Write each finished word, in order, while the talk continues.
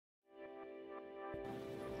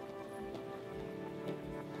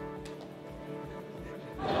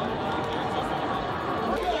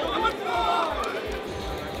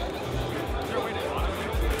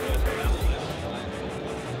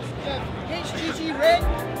FGC red.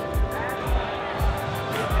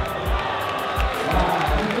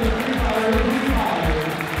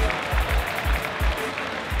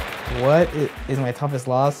 What is my toughest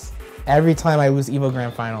loss? Every time I lose EVO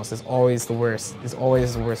Grand Finals is always the worst. It's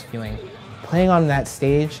always the worst feeling. Playing on that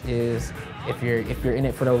stage is, if you're in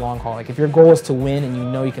it for the long haul, like if your goal is to win and you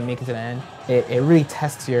know you can make it to the end, it really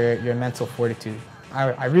tests your mental fortitude.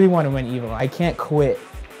 I really want to win EVO. I can't quit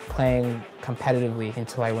playing competitively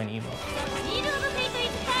until I win EVO.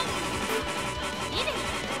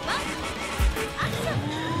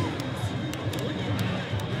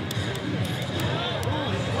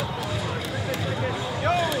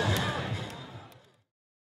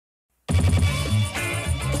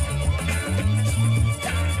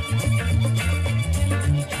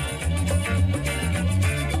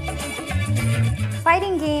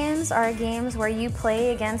 Fighting games are games where you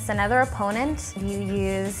play against another opponent. You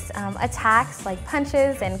use attacks like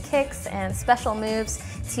punches and kicks and special moves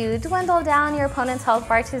to dwindle down your opponent's health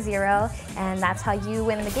bar to 0, and that's how you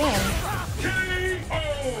win the game.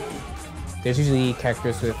 There's usually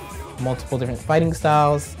characters with multiple different fighting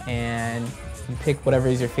styles, and you pick whatever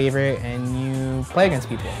is your favorite and you play against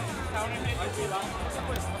people.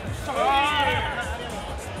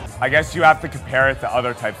 I guess you have to compare it to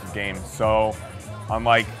other types of games. So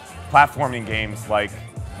unlike platforming games like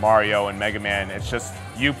Mario and Mega Man, it's just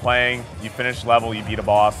you playing, you finish level, you beat a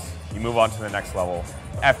boss, you move on to the next level.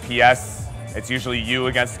 FPS, it's usually you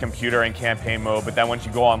against the computer in campaign mode, but then once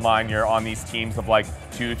you go online, you're on these teams of like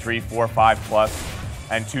 2, 3, 4, 5 plus,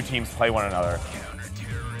 and 2 teams play one another.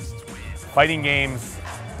 Fighting games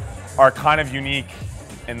are kind of unique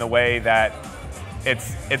in the way that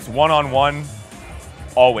it's one-on-one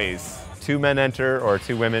always. 2 men enter or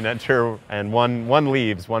 2 women enter, and one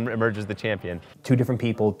leaves, one emerges the champion. 2 different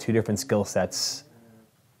people, 2 different skill sets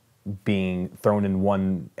being thrown in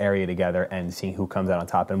one area together and seeing who comes out on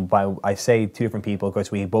top. And I say 2 different people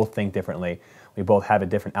because we both think differently. We both have a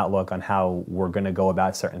different outlook on how we're going to go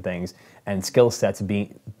about certain things, and skill sets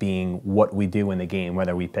being what we do in the game,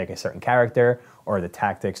 whether we pick a certain character or the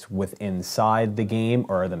tactics inside the game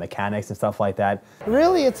or the mechanics and stuff like that.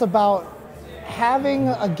 Really, it's about having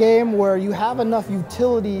a game where you have enough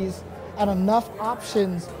utilities and enough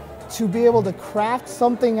options to be able to craft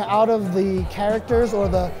something out of the characters or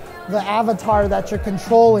the avatar that you're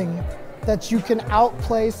controlling, that you can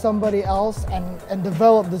outplay somebody else and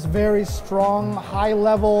develop this very strong,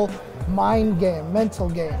 high-level mind game, mental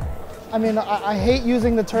game. I mean, I hate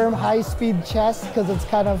using the term high-speed chess because it's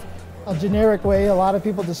kind of a generic way a lot of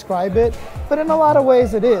people describe it, but in a lot of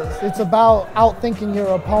ways it is. It's about outthinking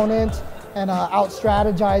your opponent and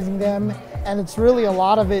out-strategizing them, and it's really, a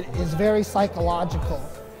lot of it is very psychological.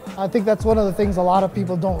 I think that's one of the things a lot of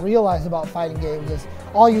people don't realize about fighting games is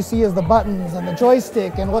all you see is the buttons and the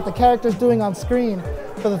joystick and what the character's doing on screen,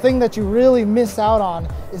 but the thing that you really miss out on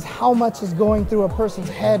is how much is going through a person's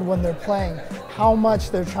head when they're playing, how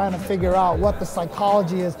much they're trying to figure out what the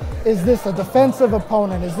psychology is. Is this a defensive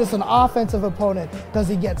opponent? Is this an offensive opponent? Does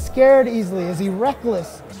he get scared easily? Is he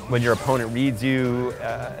reckless? When your opponent reads you,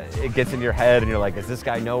 it gets into your head and you're like, does this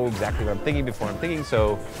guy know exactly what I'm thinking before I'm thinking?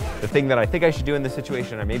 So the thing that I think I should do in this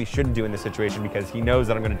situation, I maybe shouldn't do in this situation because he knows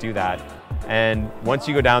that I'm going to do that. And once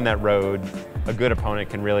you go down that road, a good opponent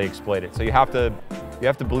can really exploit it. So you have to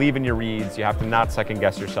believe in your reads. You have to not second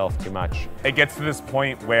guess yourself too much. It gets to this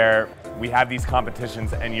point where we have these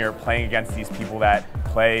competitions and you're playing against these people that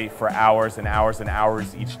play for hours and hours and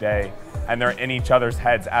hours each day, and they're in each other's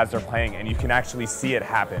heads as they're playing, and you can actually see it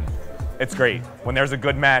happen. It's great. When there's a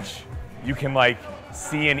good match, you can like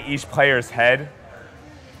see in each player's head,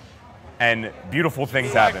 and beautiful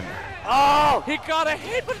things happen. Oh! He got a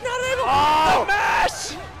hit, but not able. Oh! The mash!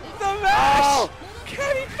 The mash! Oh!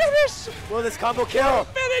 Can he finish? Will this combo kill?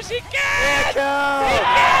 Finish! He can! He can! He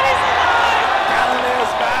can! He's alive!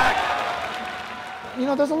 Galileo's back! You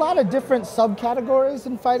know, there's a lot of different subcategories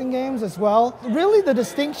in fighting games as well. Really, the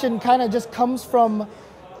distinction kind of just comes from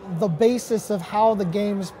the basis of how the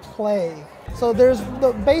games play. So there's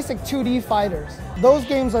the basic 2D fighters. Those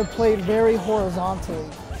games are played very horizontally,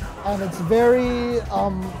 and it's very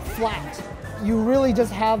flat. You really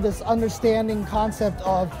just have this understanding concept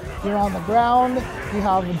of you're on the ground, you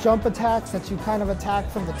have jump attacks that you kind of attack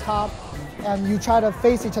from the top, and you try to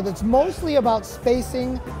face each other. It's mostly about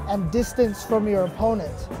spacing and distance from your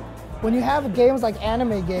opponent. When you have games like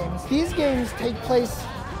anime games, these games take place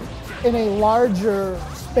in a larger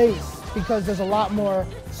space because there's a lot more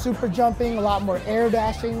super jumping, a lot more air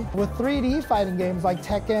dashing. With 3D fighting games like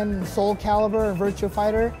Tekken, Soul Calibur, and Virtua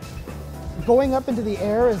Fighter, going up into the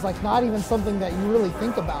air is like not even something that you really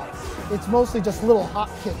think about. It's mostly just little hot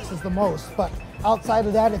kicks is the most, but outside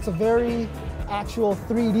of that, it's a very actual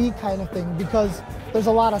 3D kind of thing, because there's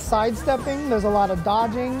a lot of sidestepping, there's a lot of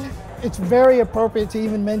dodging. It's very appropriate to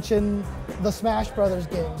even mention the Smash Brothers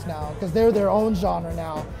games now, because they're their own genre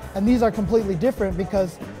now. And these are completely different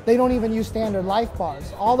because they don't even use standard life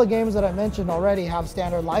bars. All the games that I mentioned already have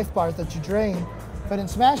standard life bars that you drain, but in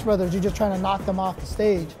Smash Brothers, you're just trying to knock them off the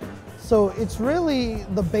stage. So it's really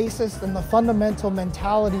the basis and the fundamental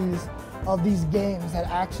mentalities of these games that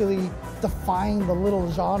actually define the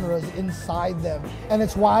little genres inside them. And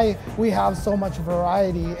it's why we have so much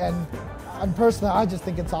variety. And personally, I just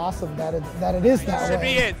think it's awesome that it is that way. Should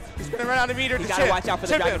be it. He's gonna run out of meter to You gotta watch out for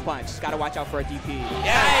the Dragon Punch. You gotta watch out for a DP.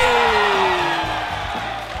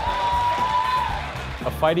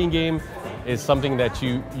 A fighting game is something that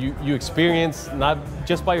you experience not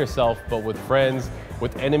just by yourself, but with friends,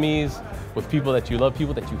 with enemies, with people that you love,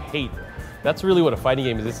 people that you hate. That's really what a fighting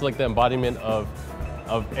game is. It's like the embodiment of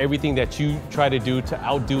everything that you try to do to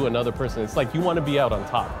outdo another person. It's like you want to be out on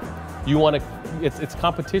top. You want to, it's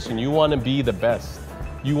competition. You want to be the best.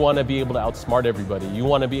 You want to be able to outsmart everybody. You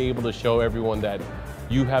want to be able to show everyone that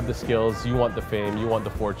you have the skills, you want the fame, you want the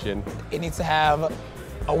fortune. It needs to have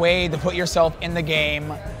a way to put yourself in the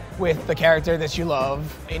game with the character that you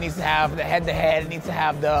love. It needs to have the head-to-head. It needs to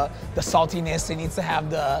have the saltiness. It needs to have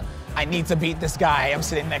the, I need to beat this guy I'm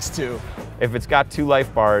sitting next to. If it's got 2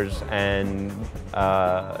 life bars and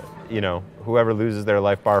you know, whoever loses their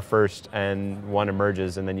life bar first and one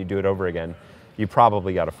emerges and then you do it over again, you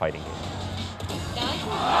probably got a fighting game.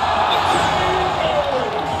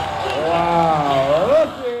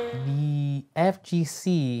 The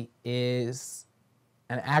FGC is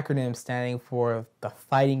an acronym standing for the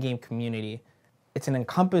fighting game community. It's an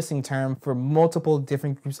encompassing term for multiple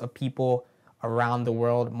different groups of people around the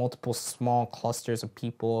world, multiple small clusters of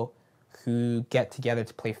people who get together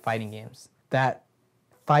to play fighting games. That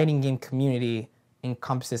fighting game community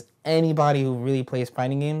encompasses anybody who really plays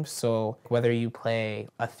fighting games. So whether you play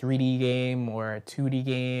a 3D game or a 2D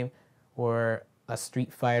game or a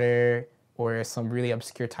Street Fighter or some really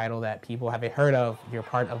obscure title that people haven't heard of, you're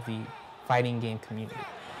part of the fighting game community.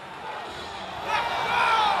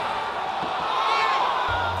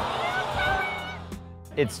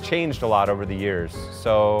 It's changed a lot over the years.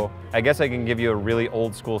 So I guess I can give you a really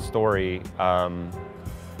old school story,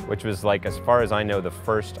 which was like, as far as I know, the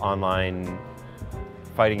first online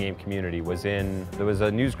fighting game community was there was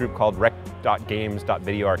a news group called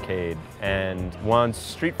rec.games.video arcade. And once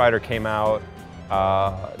Street Fighter came out,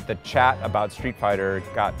 the chat about Street Fighter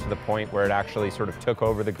got to the point where it actually sort of took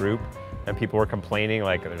over the group and people were complaining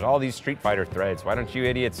like, there's all these Street Fighter threads, why don't you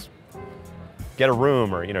idiots get a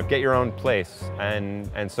room or, you know, get your own place?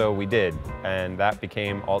 And so we did, and that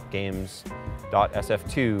became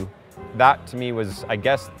altgames.sf2. That to me was, I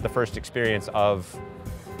guess, the first experience of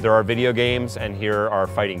there are video games and here are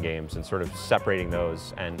fighting games, and sort of separating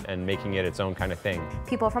those and making it its own kind of thing.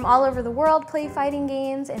 People from all over the world play fighting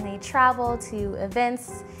games, and they travel to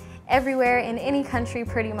events everywhere in any country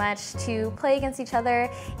pretty much to play against each other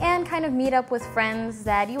and kind of meet up with friends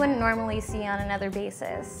that you wouldn't normally see on another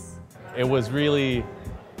basis. It was really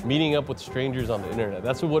meeting up with strangers on the internet.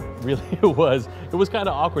 That's what really it was. It was kind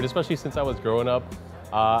of awkward, especially since I was growing up.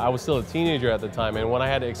 I was still a teenager at the time, and when I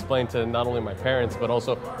had to explain to not only my parents, but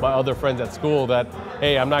also my other friends at school that,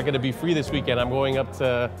 hey, I'm not gonna be free this weekend. I'm going up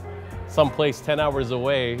to some place 10 hours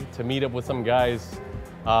away to meet up with some guys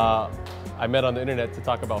I met on the internet to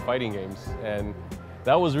talk about fighting games. And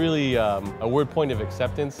that was really a weird point of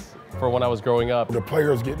acceptance for when I was growing up. The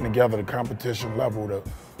players getting together, the competition level, the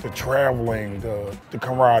traveling, the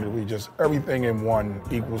camaraderie, just everything in one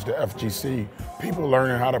equals the FGC. People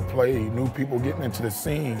learning how to play, new people getting into the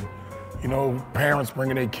scene, you know, parents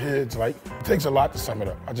bringing their kids, like, it takes a lot to sum it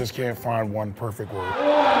up. I just can't find one perfect word.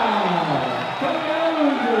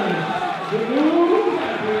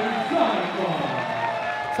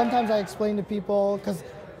 Sometimes I explain to people, because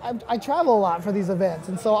I travel a lot for these events,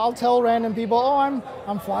 and so I'll tell random people, oh,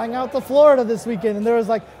 I'm flying out to Florida this weekend, and they're just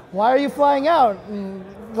like, why are you flying out? And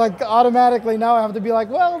like automatically now I have to be like,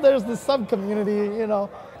 well, there's this sub-community, you know.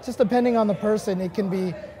 Just depending on the person, it can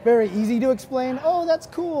be very easy to explain, oh, that's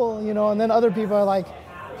cool, you know, and then other people are like,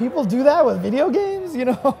 people do that with video games, you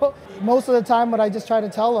know? Most of the time what I just try to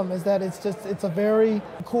tell them is that it's a very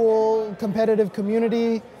cool, competitive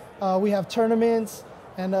community. We have tournaments,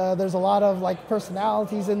 and there's a lot of like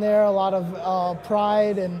personalities in there, a lot of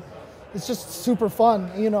pride, and it's just super fun,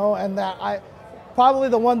 you know, and that probably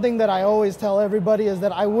the one thing that I always tell everybody is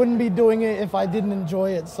that I wouldn't be doing it if I didn't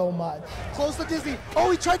enjoy it so much. Close to Disney.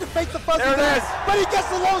 Oh, he tried to fake the fuzzy. There it is. But he gets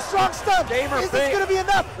the low, strong stun. Gamer is this going to be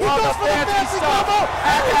enough? He goes the for the fancy stuff. combo.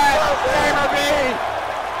 And Gamer B.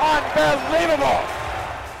 Unbelievable.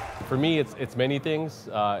 For me, it's many things.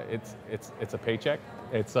 It's a paycheck.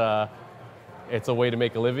 It's a way to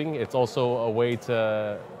make a living. It's also a way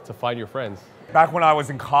to find your friends. Back when I was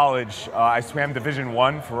in college, I swam Division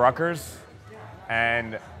I for Rutgers,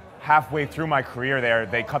 and halfway through my career there,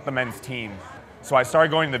 they cut the men's team. So I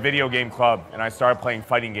started going to the video game club, and I started playing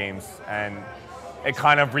fighting games, and it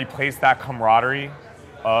kind of replaced that camaraderie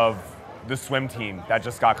of the swim team that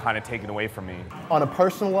just got kind of taken away from me. On a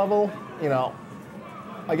personal level, you know,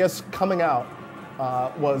 I guess coming out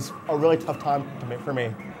was a really tough time for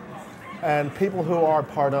me. And people who are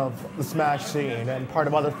part of the Smash scene and part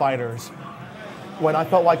of other fighters, when I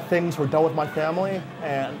felt like things were done with my family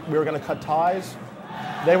and we were going to cut ties,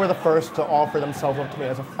 they were the first to offer themselves up to me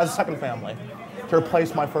as a second family, to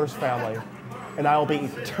replace my first family. And I will be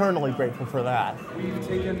eternally grateful for that. We've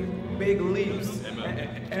taken big leaps,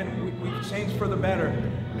 and we've changed for the better,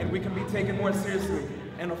 and we can be taken more seriously.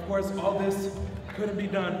 And of course, all this couldn't be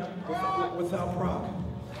done without Brock.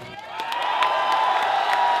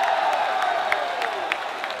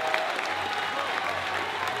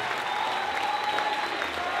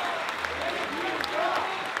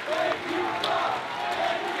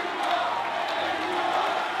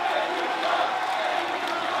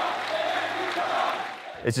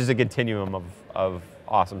 It's just a continuum of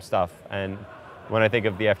awesome stuff. And when I think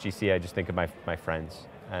of the FGC, I just think of my friends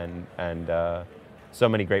and so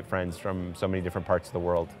many great friends from so many different parts of the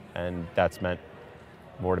world. And that's meant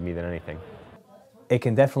more to me than anything. It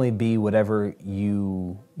can definitely be whatever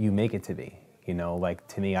you make it to be. You know, like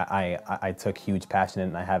to me, I took huge passion in it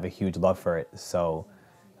and I have a huge love for it. So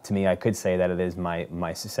to me, I could say that it is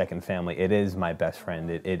my second family. It is my best friend.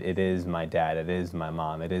 It is my dad. It is my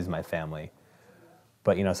mom. It is my family.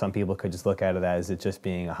 But, you know, some people could just look at it as it just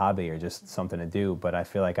being a hobby or just something to do. But I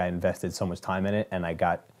feel like I invested so much time in it, and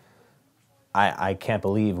I can't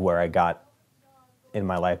believe where I got in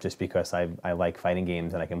my life just because I like fighting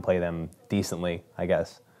games and I can play them decently, I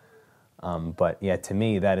guess. But yeah, to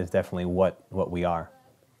me, that is definitely what we are.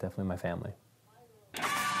 Definitely my family.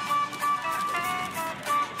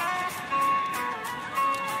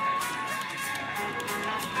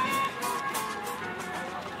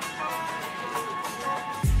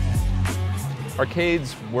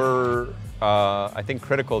 Arcades were, I think,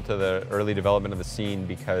 critical to the early development of the scene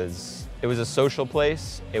because it was a social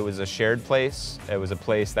place, it was a shared place, it was a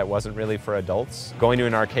place that wasn't really for adults. Going to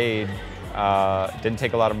an arcade didn't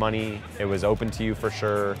take a lot of money, it was open to you for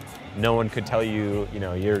sure. No one could tell you, you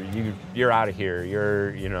know, you're out of here,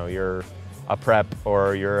 you're a prep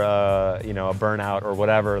or you're a burnout or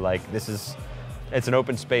whatever. Like it's an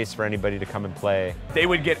open space for anybody to come and play. They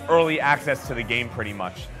would get early access to the game pretty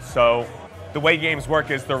much. So the way games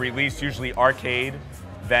work is they're released usually arcade,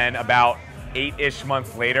 then about 8-ish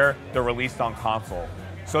months later, they're released on console.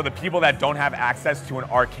 So the people that don't have access to an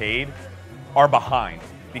arcade are behind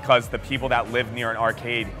because the people that live near an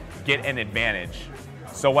arcade get an advantage.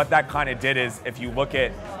 So what that kind of did is if you look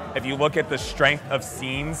at the strength of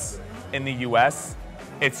scenes in the US,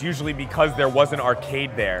 it's usually because there was an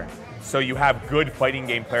arcade there. So you have good fighting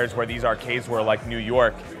game players where these arcades were like New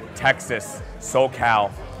York, Texas,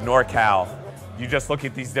 SoCal, NorCal. You just look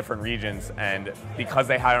at these different regions, and because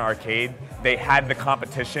they had an arcade, they had the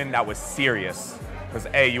competition that was serious. Because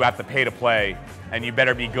A, you have to pay to play, and you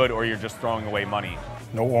better be good or you're just throwing away money.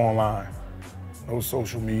 No online, no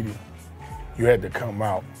social media. You had to come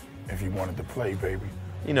out if you wanted to play, baby.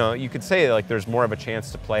 You know, you could say like there's more of a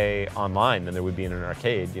chance to play online than there would be in an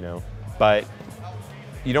arcade, you know, but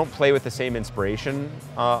you don't play with the same inspiration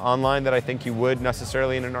online that I think you would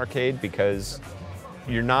necessarily in an arcade because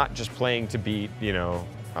you're not just playing to beat, you know,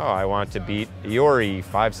 oh, I want to beat Iori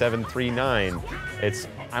 5739. It's,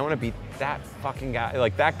 I want to beat that fucking guy.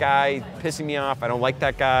 Like that guy pissing me off. I don't like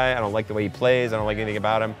that guy. I don't like the way he plays. I don't like anything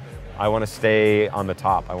about him. I want to stay on the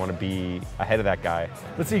top. I want to be ahead of that guy.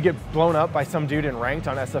 Let's say you get blown up by some dude in ranked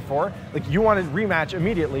on SF4. Like you want to rematch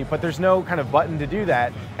immediately, but there's no kind of button to do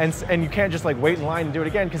that. And you can't just like wait in line and do it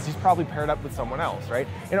again because he's probably paired up with someone else, right?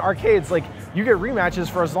 In arcades, like you get rematches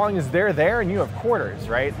for as long as they're there and you have quarters,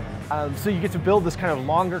 right? So you get to build this kind of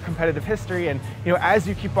longer competitive history. And you know, as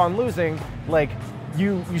you keep on losing, like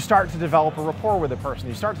you start to develop a rapport with a person,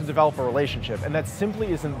 you start to develop a relationship, and that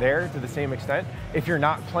simply isn't there to the same extent if you're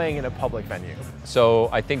not playing in a public venue. So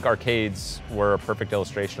I think arcades were a perfect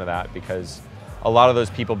illustration of that because a lot of those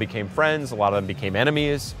people became friends, a lot of them became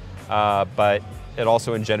enemies, but it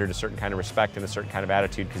also engendered a certain kind of respect and a certain kind of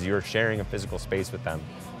attitude because you were sharing a physical space with them.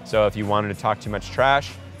 So if you wanted to talk too much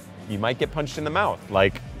trash, you might get punched in the mouth.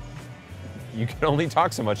 Like, you can only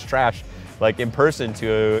talk so much trash, like in person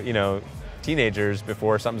to, you know, teenagers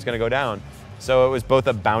before something's going to go down. So it was both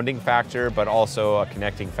a bounding factor, but also a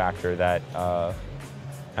connecting factor that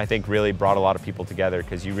I think really brought a lot of people together,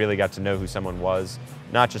 because you really got to know who someone was,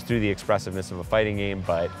 not just through the expressiveness of a fighting game,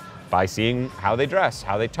 but by seeing how they dress,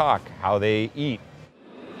 how they talk, how they eat.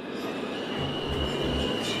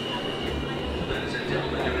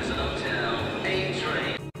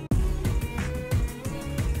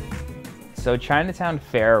 So Chinatown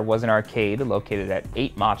Fair was an arcade located at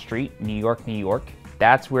 8 Mott Street, New York, New York.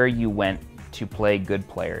 That's where you went to play good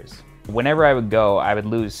players. Whenever I would go, I would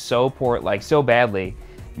lose so badly.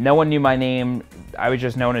 No one knew my name. I was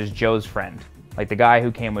just known as Joe's friend, like the guy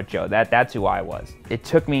who came with Joe. That's who I was. It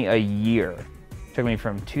took me a year. It took me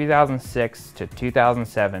from 2006 to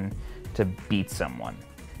 2007 to beat someone.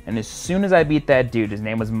 And as soon as I beat that dude, his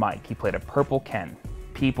name was Mike. He played a purple Ken.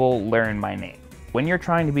 People learned my name. When you're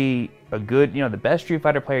trying to be a good, the best Street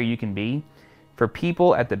Fighter player you can be, for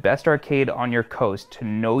people at the best arcade on your coast to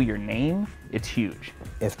know your name, it's huge.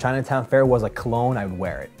 If Chinatown Fair was a cologne, I would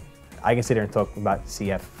wear it. I can sit here and talk about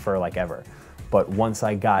CF for like ever, but once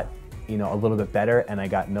I got, a little bit better and I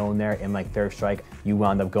got known there in like Third Strike, you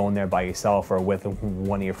wound up going there by yourself or with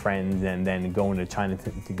one of your friends and then going to China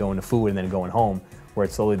to go into food and then going home, where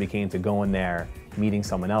it slowly became to going there, meeting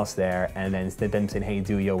someone else there, and then them saying, hey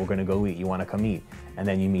dude, yo, we're gonna go eat, you wanna come eat? And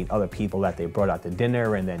then you meet other people that they brought out to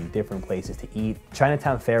dinner and then different places to eat.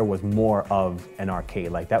 Chinatown Fair was more of an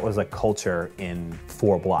arcade. Like that was a culture in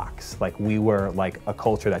 4 blocks. Like we were like a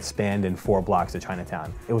culture that spanned in 4 blocks of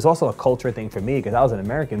Chinatown. It was also a culture thing for me because I was an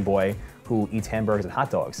American boy who eats hamburgers and hot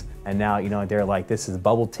dogs. And now, they're like, this is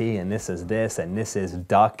bubble tea and this is this and this is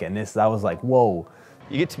duck and this, I was like, whoa.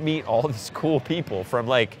 You get to meet all these cool people from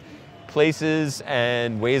like places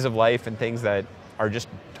and ways of life and things that are just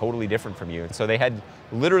totally different from you. So they had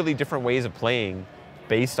literally different ways of playing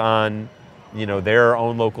based on, their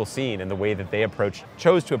own local scene and the way that they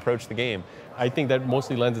chose to approach the game. I think that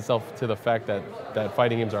mostly lends itself to the fact that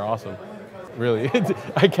fighting games are awesome. Really,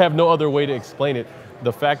 I have no other way to explain it.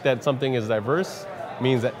 The fact that something is diverse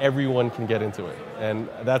means that everyone can get into it. And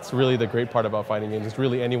that's really the great part about fighting games. It's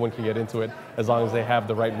really anyone can get into it as long as they have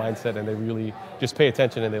the right mindset and they really just pay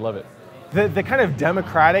attention and they love it. The kind of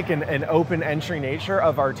democratic and open entry nature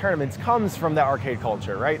of our tournaments comes from the arcade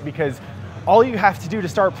culture, right? Because all you have to do to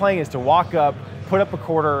start playing is to walk up, put up a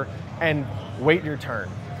quarter, and wait your turn,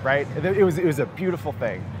 right? It was a beautiful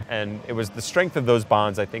thing. And it was the strength of those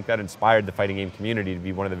bonds, I think, that inspired the fighting game community to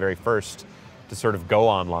be one of the very first to sort of go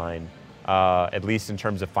online, at least in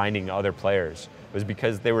terms of finding other players. It was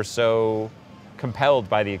because they were so compelled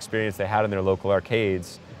by the experience they had in their local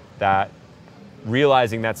arcades that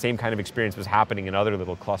realizing that same kind of experience was happening in other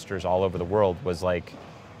little clusters all over the world was like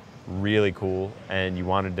really cool, and you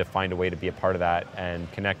wanted to find a way to be a part of that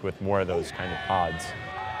and connect with more of those kind of pods.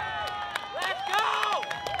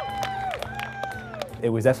 It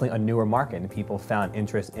was definitely a newer market and people found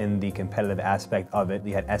interest in the competitive aspect of it.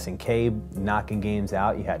 You had S&K knocking games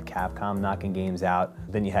out, you had Capcom knocking games out,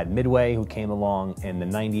 then you had Midway who came along in the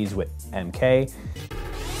 90s with MK.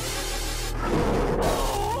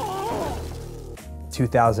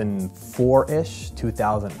 2004-ish,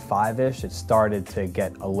 2005-ish, it started to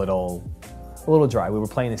get a little dry. We were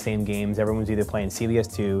playing the same games. Everyone was either playing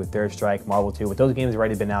CBS 2, Third Strike, Marvel 2, but those games have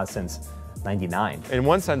already been out since '99. In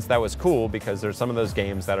one sense, that was cool because there's some of those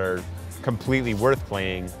games that are completely worth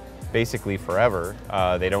playing basically forever.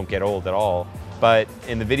 They don't get old at all. But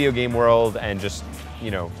in the video game world and just,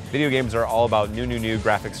 video games are all about new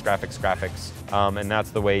graphics. And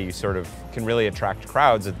that's the way you sort of can really attract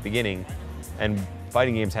crowds at the beginning. And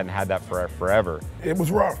fighting games hadn't had that for forever. It was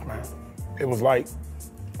rough, man. It was like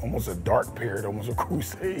almost a dark period, almost a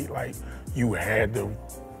crusade. Like you had to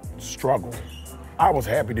struggle. I was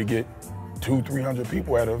happy to get 200-300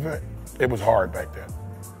 people at an event. It was hard back then.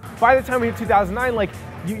 By the time we hit 2009, like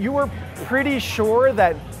you were pretty sure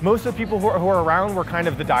that most of the people who are around were kind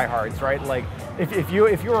of the diehards, right? Like if you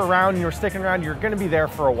were around and you were sticking around, you're going to be there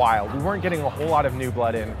for a while. We weren't getting a whole lot of new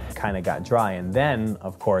blood in. Kind of got dry, and then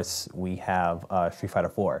of course we have Street Fighter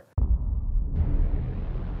 4.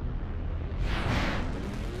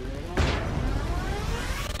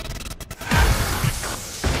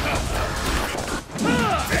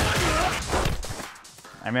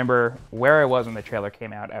 I remember where I was when the trailer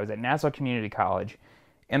came out. I was at Nassau Community College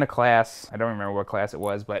in a class. I don't remember what class it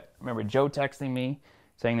was, but I remember Joe texting me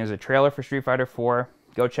saying there's a trailer for Street Fighter 4.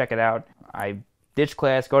 Go check it out. I ditch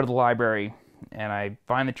class, go to the library, and I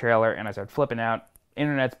find the trailer and I start flipping out.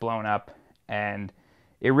 Internet's blown up, and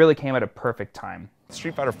it really came at a perfect time.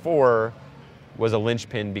 Street Fighter 4 was a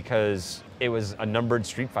linchpin because it was a numbered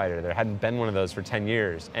Street Fighter. There hadn't been one of those for 10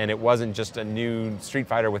 years, and it wasn't just a new Street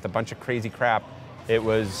Fighter with a bunch of crazy crap. It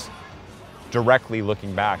was directly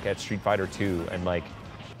looking back at Street Fighter 2 and like,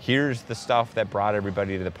 here's the stuff that brought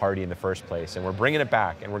everybody to the party in the first place, and we're bringing it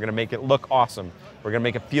back, and we're gonna make it look awesome. We're gonna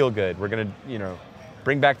make it feel good. We're gonna, you know,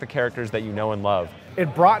 bring back the characters that you know and love.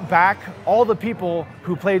 It brought back all the people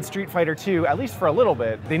who played Street Fighter 2, at least for a little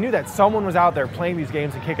bit. They knew that someone was out there playing these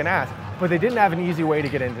games and kicking ass, but they didn't have an easy way to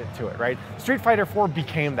get into it, right? Street Fighter 4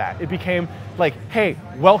 became that. It became like, hey,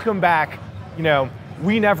 welcome back, you know,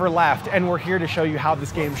 we never left, and we're here to show you how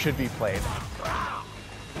this game should be played.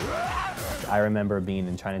 I remember being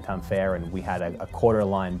in Chinatown Fair and we had a quarter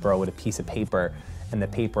line bro with a piece of paper, and the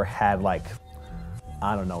paper had like,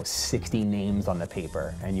 I don't know, 60 names on the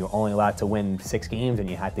paper, and you were only allowed to win 6 games, and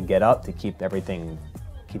you had to get up to keep everything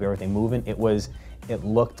moving. It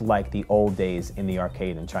looked like the old days in the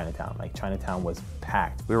arcade in Chinatown. Like Chinatown was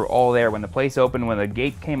packed. We were all there when the place opened, when the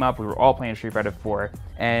gate came up, we were all playing Street Fighter 4.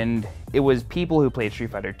 And it was people who played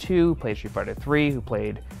Street Fighter 2, played Street Fighter 3, who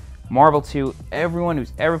played Marvel 2, everyone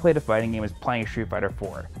who's ever played a fighting game was playing Street Fighter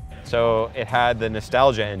 4. So it had the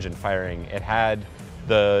nostalgia engine firing. It had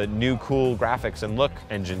the new cool graphics and look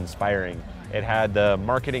engines firing. It had the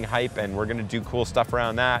marketing hype, and we're gonna do cool stuff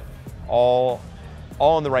around that, all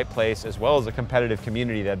in the right place, as well as a competitive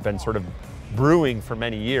community that had been sort of brewing for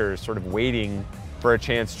many years, sort of waiting for a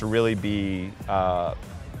chance to really be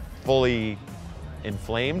fully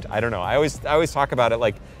inflamed. I don't know, I always talk about it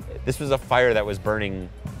like this was a fire that was burning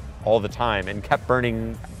all the time and kept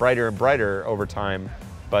burning brighter and brighter over time,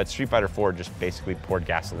 but Street Fighter 4 just basically poured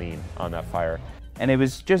gasoline on that fire. And it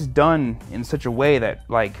was just done in such a way that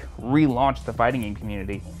like relaunched the fighting game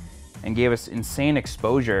community and gave us insane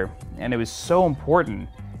exposure, and it was so important.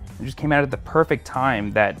 It just came out at the perfect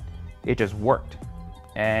time that it just worked.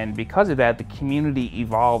 And because of that, the community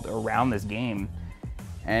evolved around this game.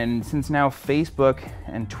 And since now Facebook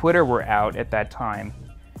and Twitter were out at that time,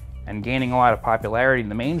 and gaining a lot of popularity in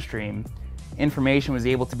the mainstream, information was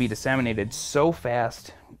able to be disseminated so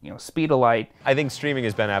fast, you know, speed of light. I think streaming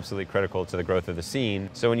has been absolutely critical to the growth of the scene.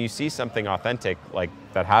 So when you see something authentic like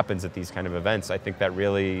that happens at these kind of events, I think that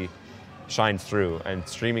really shines through. And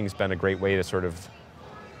streaming's been a great way to sort of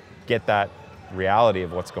get that reality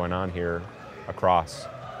of what's going on here across.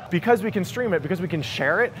 Because we can stream it, because we can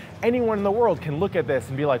share it, anyone in the world can look at this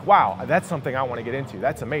and be like, wow, that's something I want to get into.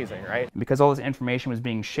 That's amazing, right? Because all this information was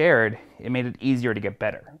being shared, it made it easier to get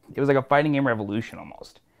better. It was like a fighting game revolution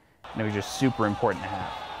almost. And it was just super important to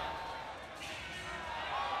have.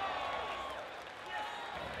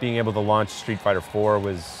 Being able to launch Street Fighter 4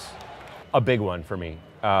 was a big one for me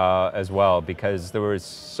as well, because there was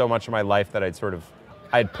so much of my life that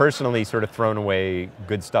I'd personally sort of thrown away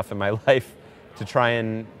good stuff in my life to try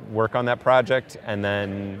and work on that project, and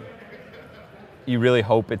then you really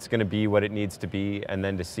hope it's going to be what it needs to be, and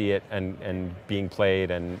then to see it and being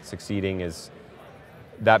played and succeeding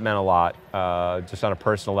that meant a lot, just on a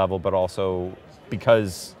personal level, but also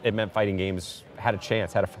because it meant fighting games had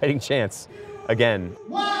a fighting chance again.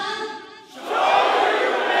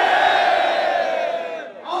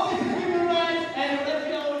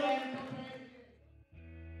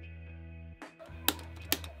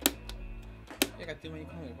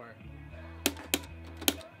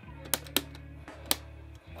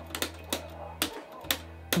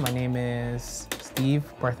 My name is Steve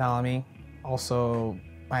Bartholomew. Also,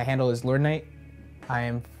 my handle is Lord Knight. I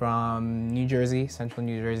am from New Jersey, Central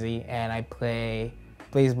New Jersey, and I play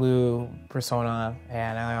BlazBlue, Persona,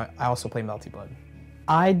 and I also play Melty Blood.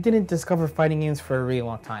 I didn't discover fighting games for a really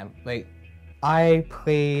long time. Like, I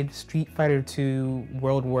played Street Fighter 2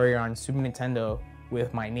 World Warrior on Super Nintendo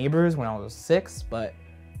with my neighbors when I was 6, but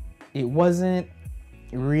it wasn't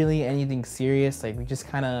really anything serious. Like, we just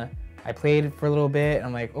kind of, I played it for a little bit, and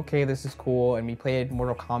I'm like, okay, this is cool, and we played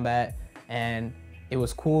Mortal Kombat, and it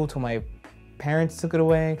was cool till my parents took it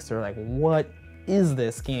away, because they were like, what is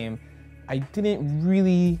this game? I didn't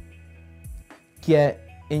really get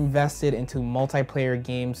invested into multiplayer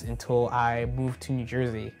games until I moved to New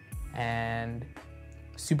Jersey, and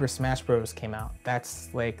Super Smash Bros. Came out. That's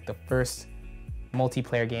like the first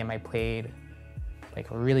multiplayer game I played like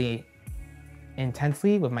really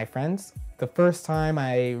intensely with my friends. The first time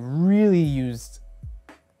I really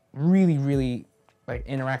like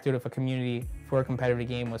interacted with a community for a competitive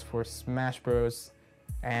game was for Smash Bros.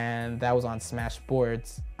 And that was on Smash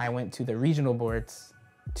boards. I went to the regional boards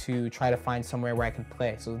to try to find somewhere where I could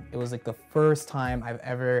play. So it was like the first time I've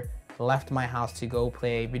ever left my house to go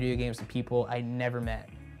play video games with people I never met.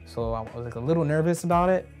 So I was like a little nervous about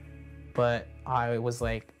it, but I was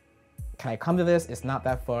like, can I come to this? It's not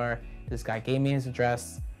that far. This guy gave me his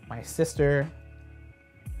address. My sister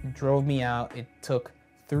drove me out. It took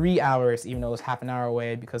 3 hours, even though it was half an hour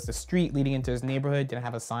away, because the street leading into his neighborhood didn't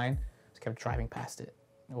have a sign. So kept driving past it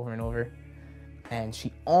over and over. And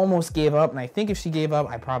she almost gave up, and I think if she gave up,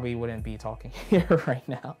 I probably wouldn't be talking here right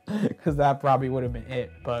now, because that probably would have been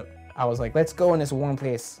it. But I was like, let's go in this one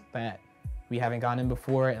place that we haven't gone in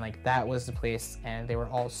before, and like that was the place, and they were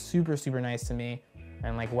all super, super nice to me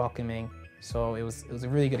and like welcoming. So it was a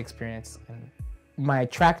really good experience. And my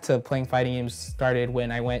track to playing fighting games started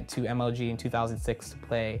when I went to MLG in 2006 to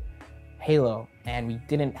play Halo, and we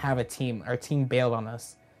didn't have a team. Our team bailed on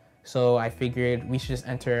us. So I figured we should just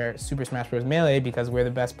enter Super Smash Bros. Melee because we're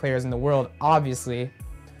the best players in the world, obviously.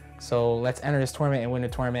 So let's enter this tournament and win the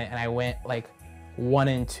tournament. And I went like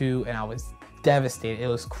 1-2, and I was devastated. It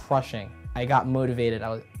was crushing. I got motivated.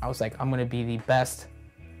 I was like, I'm gonna be the best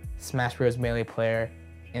Smash Bros. Melee player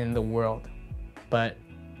in the world. But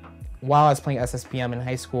while I was playing SSBM in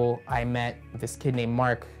high school, I met this kid named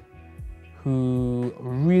Mark, who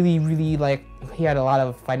really, he had a lot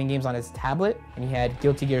of fighting games on his tablet, and he had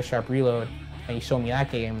Guilty Gear Sharp Reload, and he showed me that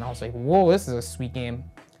game, and I was like, whoa, this is a sweet game.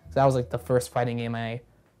 So that was like the first fighting game I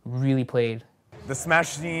really played. The Smash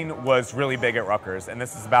scene was really big at Rutgers, and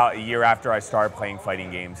this is about a year after I started playing fighting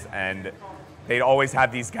games, and they'd always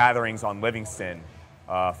have these gatherings on Livingston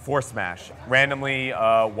for Smash. Randomly,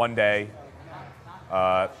 one day,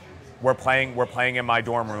 we're playing in my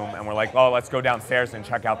dorm room, and we're like, oh, let's go downstairs and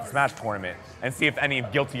check out the Smash tournament and see if any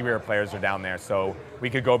Guilty Gear players are down there so we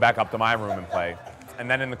could go back up to my room and play. And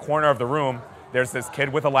then in the corner of the room, there's this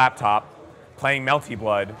kid with a laptop playing Melty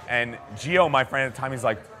Blood, and Gio, my friend at the time, he's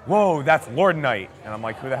like, whoa, that's Lord Knight. And I'm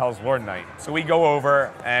like, who the hell is Lord Knight? So we go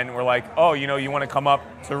over, and we're like, oh, you want to come up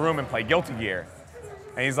to the room and play Guilty Gear?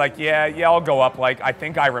 And he's like, yeah, I'll go up. Like, I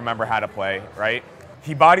think I remember how to play, right?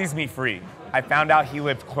 He bodies me free. I found out he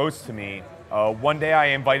lived close to me. One day I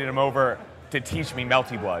invited him over to teach me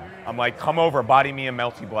Melty Blood. I'm like, come over, body me in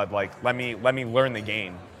Melty Blood. Like, let me learn the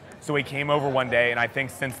game. So he came over one day, and I think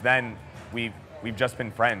since then we've just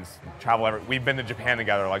been friends. We've been to Japan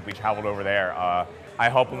together. Like, we traveled over there. I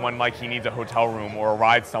help him when like he needs a hotel room or a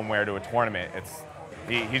ride somewhere to a tournament.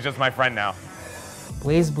 He's just my friend now.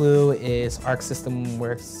 BlazBlue is Arc System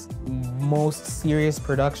Works' most serious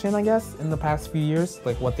production, I guess, in the past few years,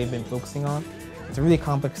 like what they've been focusing on. It's a really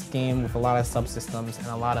complex game with a lot of subsystems and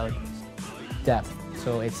a lot of depth.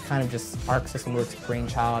 So it's kind of just Arc System Works'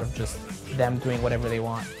 brainchild of just them doing whatever they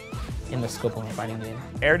want in the scope of a fighting game.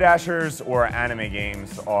 Air dashers or anime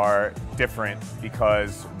games are different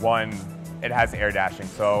because one, it has air dashing.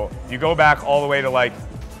 So you go back all the way to like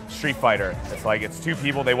Street Fighter. It's two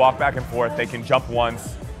people, they walk back and forth, they can jump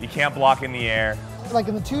once, you can't block in the air. Like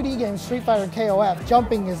in the 2D game, Street Fighter KOF,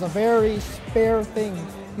 jumping is a very spare thing.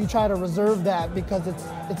 You try to reserve that because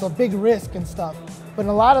it's a big risk and stuff. But in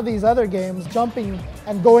a lot of these other games, jumping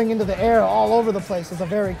and going into the air all over the place is a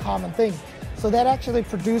very common thing. So that actually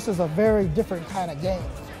produces a very different kind of game.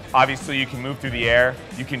 Obviously you can move through the air,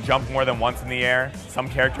 you can jump more than once in the air. Some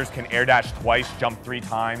characters can air dash twice, jump 3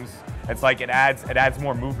 times. It's like it adds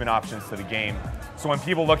more movement options to the game. So when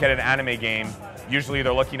people look at an anime game, usually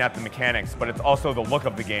they're looking at the mechanics, but it's also the look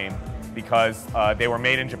of the game because they were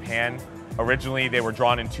made in Japan. Originally they were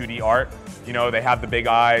drawn in 2D art. They have the big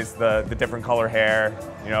eyes, the different color hair,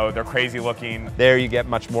 they're crazy looking. There you get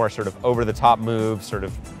much more sort of over the top moves, sort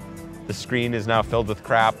of the screen is now filled with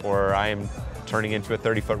crap, or I am turning into a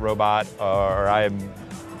 30-foot robot, or I am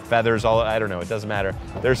feathers all, I don't know, it doesn't matter.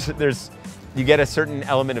 You get a certain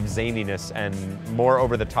element of zaniness and more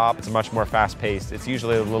over the top. It's much more fast paced. It's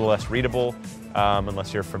usually a little less readable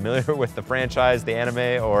unless you're familiar with the franchise, the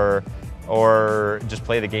anime, or just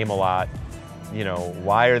play the game a lot.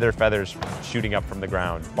 Why are there feathers shooting up from the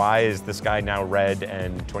ground? Why is this guy now red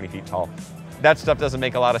and 20 feet tall? That stuff doesn't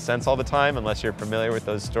make a lot of sense all the time unless you're familiar with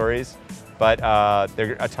those stories, but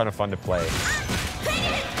they're a ton of fun to play.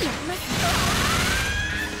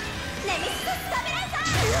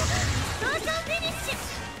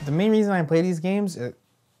 The main reason I play these games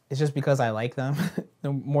is just because I like them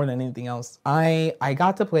more than anything else. I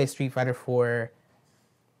got to play Street Fighter 4,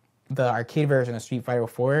 the arcade version of Street Fighter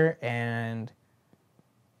 4, and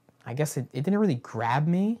I guess it didn't really grab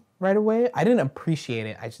me right away. I didn't appreciate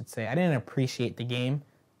it, I should say. I didn't appreciate the game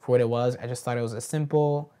for what it was. I just thought it was a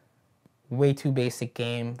simple, way too basic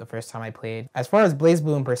game the first time I played. As far as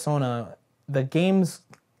BlazBlue and Persona, the games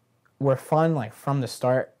were fun like from the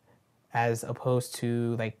start, as opposed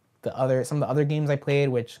to like some of the other games I played,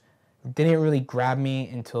 which didn't really grab me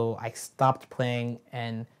until I stopped playing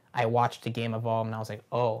and I watched the game evolve, and I was like,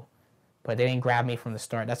 oh, but they didn't grab me from the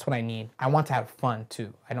start. That's what I need. I want to have fun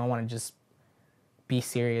too. I don't want to just be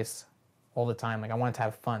serious all the time. Like, I want to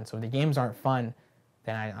have fun. So if the games aren't fun,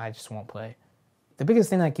 then I just won't play. The biggest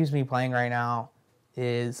thing that keeps me playing right now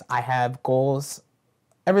is I have goals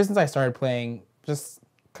ever since I started playing just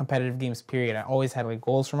competitive games, period, I always had like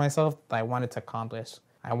goals for myself that I wanted to accomplish.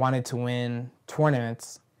 I wanted to win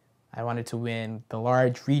tournaments. I wanted to win the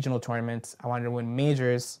large regional tournaments. I wanted to win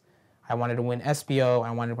majors. I wanted to win SBO.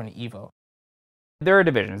 I wanted to win EVO. There are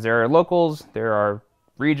divisions. There are locals, there are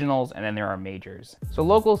regionals, and then there are majors. So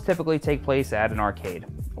locals typically take place at an arcade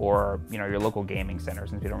or your local gaming center,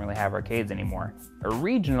 since we don't really have arcades anymore. A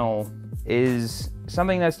regional is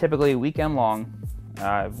something that's typically weekend long,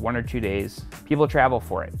 1 or 2 days. People travel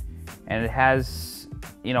for it, and it has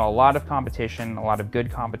a lot of competition, a lot of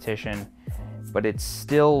good competition, but it's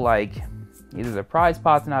still like either the prize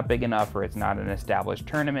pot's not big enough or it's not an established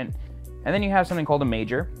tournament. And then you have something called a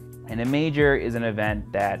major. And a major is an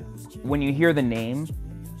event that when you hear the name,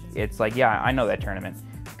 it's like, yeah, I know that tournament,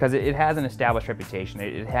 because it has an established reputation.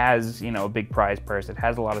 It has, a big prize purse. It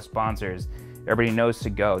has a lot of sponsors. Everybody knows to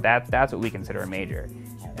go. That's what we consider a major.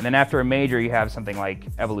 And then after a major, you have something like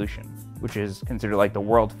Evolution, which is considered like the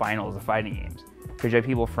world finals of fighting games, because you have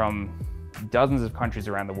people from dozens of countries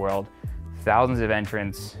around the world, thousands of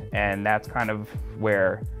entrants, and that's kind of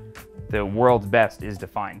where the world's best is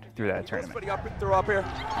defined through that tournament. Throw up here.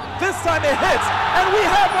 This time it hits, and we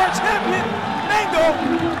have our champion, Mango,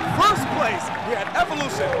 first place here at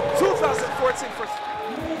Evolution 2014.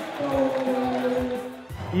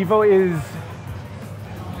 EVO is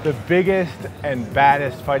the biggest and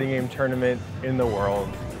baddest fighting game tournament in the world.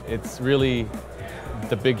 It's really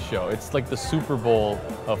the big show. It's like the Super Bowl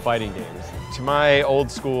of fighting games. To my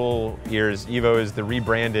old school ears, EVO is the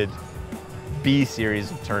rebranded B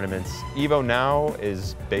series of tournaments. EVO now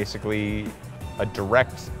is basically a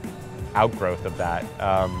direct outgrowth of that.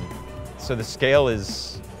 So the scale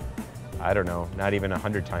is, I don't know, not even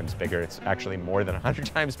 100 times bigger. It's actually more than 100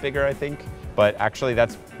 times bigger, I think. But actually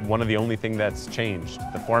that's one of the only things that's changed.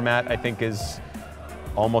 The format, I think, is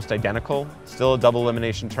almost identical. Still a double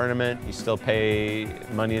elimination tournament. You still pay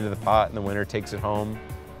money into the pot and the winner takes it home.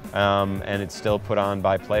 And it's still put on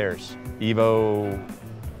by players. EVO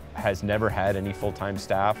has never had any full-time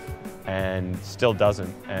staff and still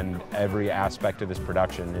doesn't, and every aspect of this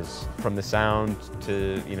production is from the sound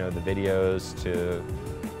to the videos to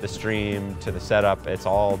the stream to the setup. It's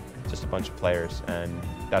all just a bunch of players, and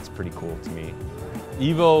that's pretty cool to me.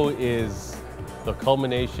 EVO is the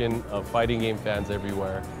culmination of fighting game fans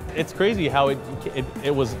everywhere. It's crazy how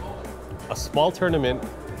it was a small tournament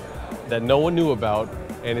that no one knew about,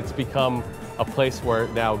 and it's become a place where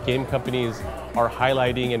now game companies are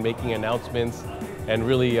highlighting and making announcements and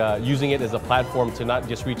really using it as a platform to not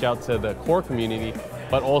just reach out to the core community,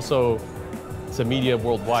 but also to media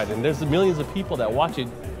worldwide. And there's millions of people that watch it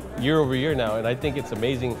year over year now, and I think it's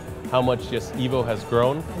amazing how much just EVO has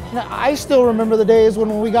grown. Now, I still remember the days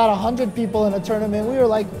when we got 100 people in a tournament. We were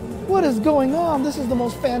like, what is going on? This is the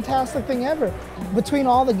most fantastic thing ever. Between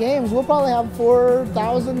all the games, we'll probably have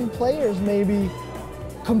 4,000 players maybe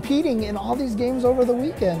competing in all these games over the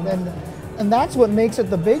weekend. And that's what makes it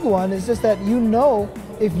the big one, is just that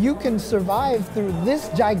if you can survive through this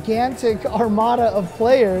gigantic armada of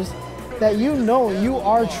players, that you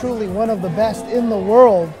are truly one of the best in the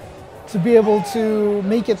world to be able to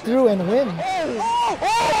make it through and win. Oh,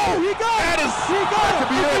 he got it!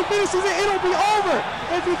 If he finishes it, it'll be over.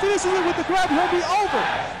 If he finishes it with the grab, he'll be over.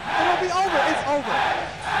 It'll be over. It's over.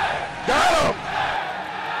 Got him!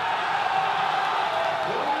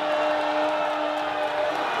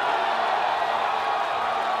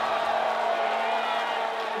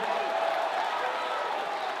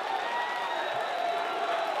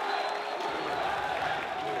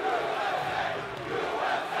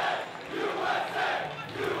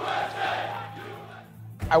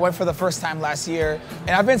 I went for the first time last year,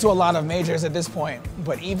 and I've been to a lot of majors at this point,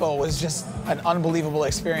 but EVO was just an unbelievable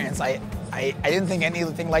experience. I didn't think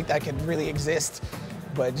anything like that could really exist,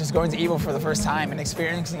 but just going to EVO for the first time and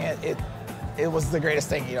experiencing it was the greatest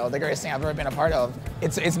thing, the greatest thing I've ever been a part of.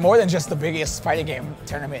 It's more than just the biggest fighting game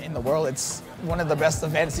tournament in the world. It's one of the best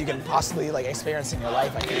events you can possibly experience in your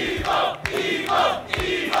life, I think. EVO, EVO,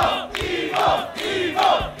 EVO, EVO,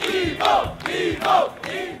 EVO, EVO, EVO,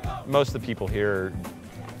 EVO. Most of the people here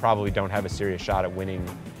probably don't have a serious shot at winning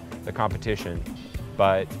the competition,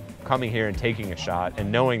 but coming here and taking a shot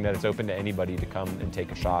and knowing that it's open to anybody to come and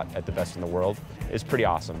take a shot at the best in the world is pretty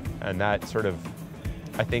awesome. And that sort of,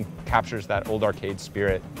 I think, captures that old arcade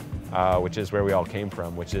spirit, which is where we all came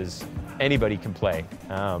from, which is anybody can play.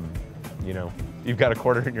 You've got a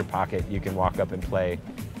quarter in your pocket, you can walk up and play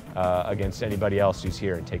against anybody else who's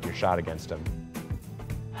here and take your shot against them.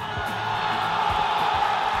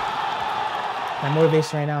 My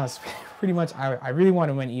motivation right now is pretty much I really want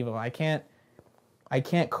to win EVO. I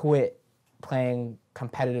can't quit playing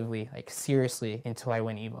competitively, like seriously, until I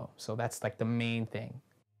win Evo. So that's like the main thing.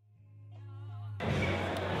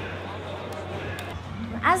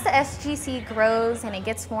 As the FGC grows and it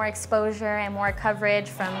gets more exposure and more coverage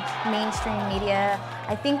from mainstream media,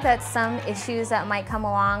 I think that some issues that might come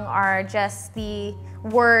along are just the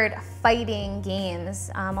word fighting games.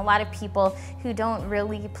 A lot of people who don't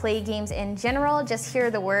really play games in general just hear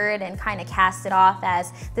the word and kind of cast it off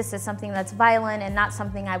as this is something that's violent and not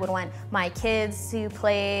something I would want my kids to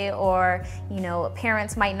play, or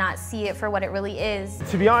parents might not see it for what it really is.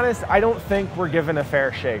 To be honest, I don't think we're given a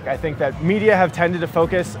fair shake. I think that media have tended to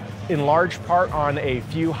focus in large part on a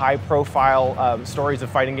few high-profile stories of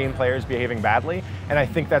fighting game players behaving badly, and I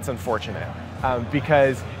think that's unfortunate.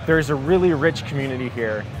 Because there's a really rich community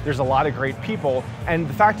here. There's a lot of great people, and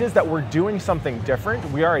the fact is that we're doing something different.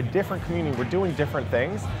 We are a different community. We're doing different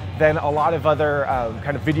things than a lot of other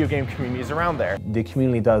kind of video game communities around there. The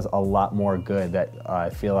community does a lot more good that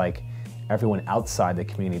I feel like everyone outside the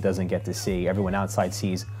community doesn't get to see. Everyone outside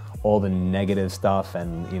sees all the negative stuff,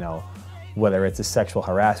 and whether it's a sexual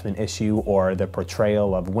harassment issue or the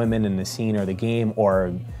portrayal of women in the scene or the game,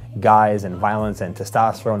 or guys and violence and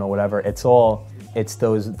testosterone or whatever. It's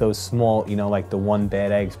those small, like the one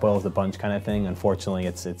bad egg spoils the bunch kind of thing. Unfortunately,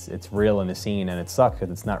 it's real in the scene, and it sucks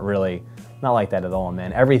because it's not like that at all,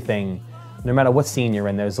 man. Everything, no matter what scene you're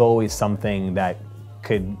in, there's always something that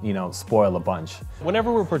could, spoil a bunch.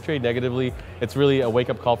 Whenever we're portrayed negatively, it's really a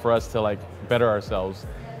wake-up call for us to better ourselves.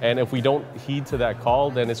 And if we don't heed to that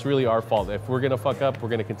call, then it's really our fault. If we're gonna fuck up, we're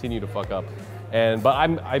gonna continue to fuck up. But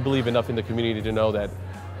I believe enough in the community to know that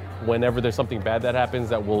whenever there's something bad that happens,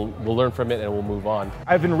 that we'll learn from it and we'll move on.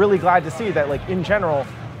 I've been really glad to see that, in general,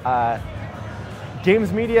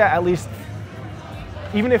 games media, at least,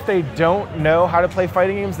 even if they don't know how to play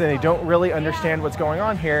fighting games, then they don't really understand what's going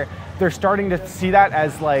on here, they're starting to see that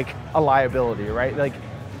as a liability, right?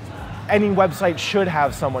 Any website should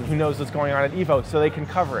have someone who knows what's going on at Evo so they can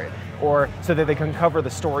cover it, or so that they can cover the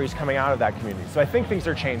stories coming out of that community. So I think things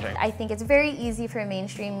are changing. I think it's very easy for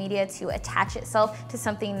mainstream media to attach itself to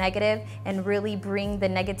something negative and really bring the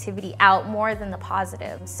negativity out more than the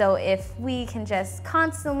positive. So if we can just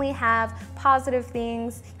constantly have positive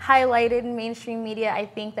things highlighted in mainstream media, I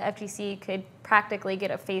think the FGC could practically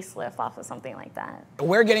get a facelift off of something like that.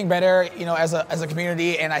 We're getting better, as a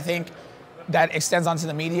community, and I think that extends onto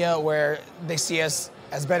the media, where they see us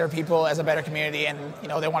as better people, as a better community, and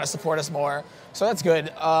they want to support us more. So that's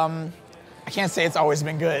good. I can't say it's always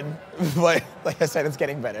been good, but like I said, it's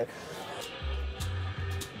getting better.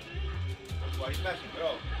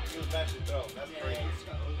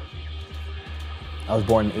 I was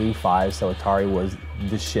born in '85, so Atari was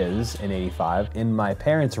the shiz in '85. In my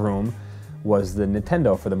parents' room was the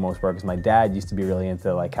Nintendo for the most part, because my dad used to be really into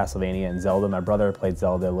Castlevania and Zelda. My brother played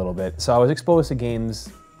Zelda a little bit. So I was exposed to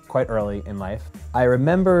games quite early in life. I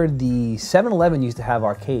remember the 7-Eleven used to have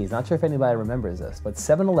arcades. Not sure if anybody remembers this, but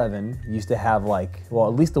 7-Eleven used to have at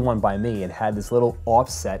least the one by me, it had this little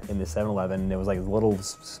offset in the 7-Eleven. There was a little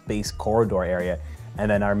space corridor area. And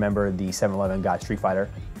then I remember the 7-Eleven got Street Fighter.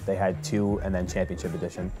 They had 2 and then Championship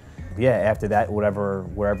Edition. Yeah, after that, wherever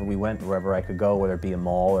we went, wherever I could go, whether it be a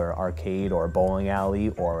mall or arcade or a bowling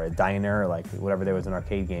alley or a diner, whatever there was an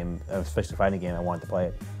arcade game, especially fighting game, I wanted to play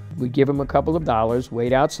it. We'd give him a couple of dollars,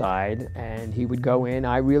 wait outside, and he would go in.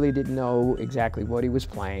 I really didn't know exactly what he was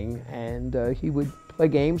playing, and he would play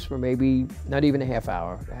games for maybe not even a half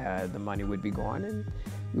hour. The money would be gone, and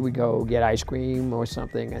we would go get ice cream or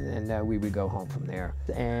something, and then we would go home from there.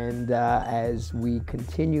 And as we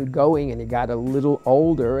continued going and he got a little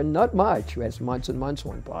older, and not much, as months and months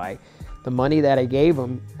went by, the money that I gave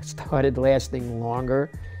him started lasting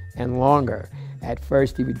longer and longer. At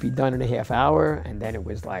first he would be done in a half hour, and then it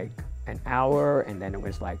was an hour, and then it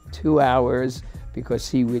was 2 hours, because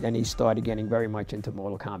he started getting very much into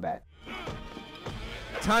Mortal Kombat.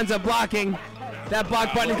 Tons of blocking. That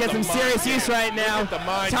block button gets some serious use right now.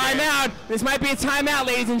 Timeout. This might be a timeout,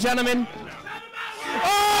 ladies and gentlemen.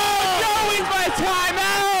 Oh! Joe wins by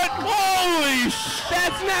timeout! Holy sh!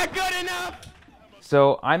 That's not good enough.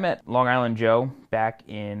 So I met Long Island Joe back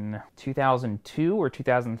in 2002 or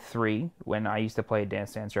 2003 when I used to play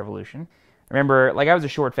Dance Dance Revolution. I remember, I was a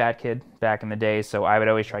short, fat kid back in the day, so I would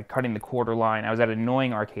always try cutting the quarter line. I was that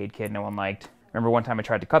annoying arcade kid no one liked. Remember one time I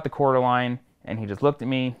tried to cut the quarter line, and he just looked at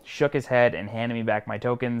me, shook his head, and handed me back my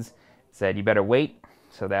tokens, said, "You better wait."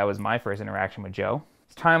 So that was my first interaction with Joe.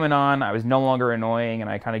 As time went on, I was no longer annoying, and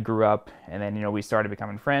I kind of grew up, and then, we started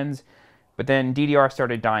becoming friends. But then DDR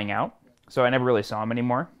started dying out, so I never really saw him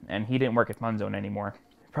anymore, and he didn't work at Fun Zone anymore.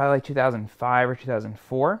 Probably 2005 or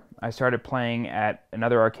 2004, I started playing at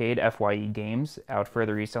another arcade, FYE Games, out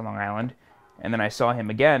further east on Long Island. And then I saw him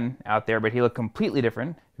again out there, but he looked completely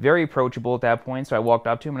different, very approachable at that point. So I walked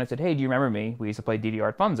up to him and I said, hey, do you remember me? We used to play DDR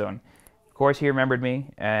at Fun Zone. Of course, he remembered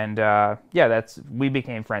me. And yeah, we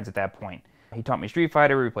became friends at that point. He taught me Street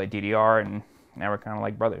Fighter, we played DDR, and now we're kind of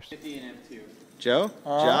like brothers. Joe?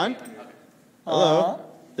 John? Hello?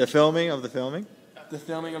 The filming of the filming? The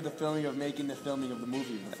filming of the filming of making the filming of the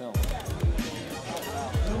movie of the film.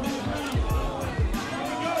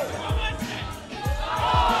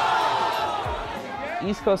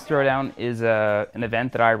 East Coast Throwdown is an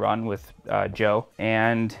event that I run with Joe,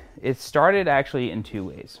 and it started actually in 2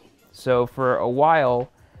 ways. So for a while,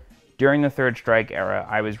 during the Third Strike era,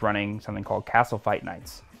 I was running something called Castle Fight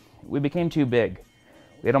Nights. We became too big.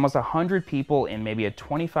 We had almost 100 people in maybe a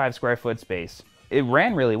 25 square foot space. It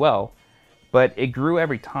ran really well, but it grew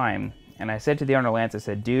every time. And I said to the owner, Lance, I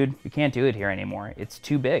said, dude, we can't do it here anymore. It's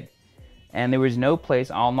too big. And there was no place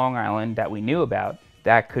on Long Island that we knew about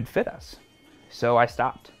that could fit us. So I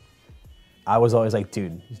stopped. I was always like,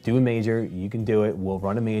 dude, just do a major, you can do it, we'll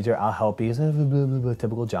run a major, I'll help you. He's like, blah, blah, blah,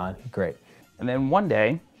 typical John, great. And then one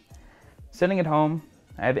day, sitting at home,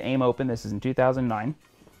 I have AIM open, this is in 2009,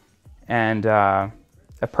 and a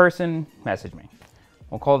person messaged me.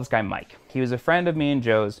 We'll call this guy Mike. He was a friend of me and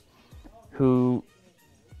Joe's who,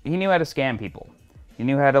 he knew how to scam people. He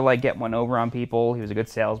knew how to like get one over on people, he was a good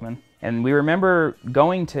salesman. And we remember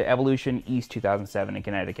going to Evolution East 2007 in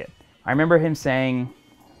Connecticut. I remember him saying,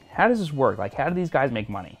 how does this work? Like, how do these guys make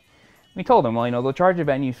money? We told him, well, you know, they'll charge a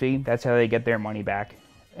venue fee. That's how they get their money back.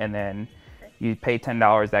 And then you pay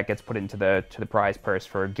 $10, that gets put into the prize purse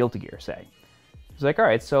for Guilty Gear, say. He's like, all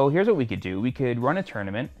right, so here's what we could do. We could run a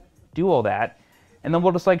tournament, do all that, and then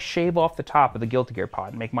we'll just like shave off the top of the Guilty Gear pot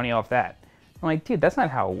and make money off that. I'm like, dude, that's not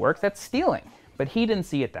how it works. That's stealing. But he didn't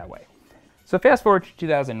see it that way. So fast forward to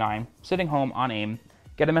 2009, sitting home on AIM,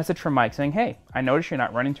 get a message from Mike saying, hey, I noticed you're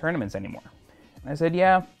not running tournaments anymore. And I said,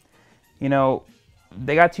 yeah, you know,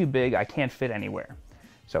 they got too big, I can't fit anywhere.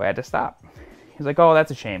 So I had to stop. He's like, oh,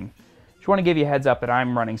 that's a shame. Just want to give you a heads up that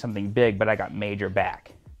I'm running something big, but I got major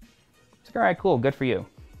back. I was like, all right, cool, good for you.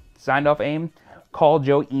 Signed off AIM, called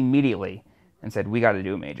Joe immediately and said, we got to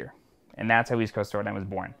do a major. And that's how East Coast Throwdown was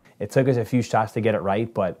born. It took us a few shots to get it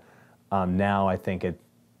right, but now I think it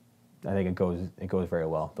goes very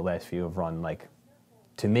well. The last few have run like,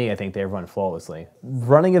 to me, I think they've run flawlessly.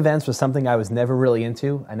 Running events was something I was never really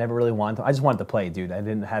into. I never really wanted to. I just wanted to play, dude. I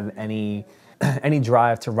didn't have any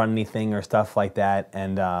drive to run anything or stuff like that.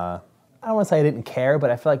 And I don't want to say I didn't care,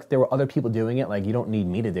 but I feel like there were other people doing it. Like, you don't need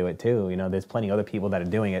me to do it too. You know, there's plenty of other people that are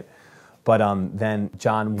doing it. But then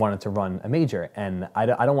John wanted to run a major, and I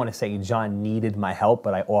don't want to say John needed my help,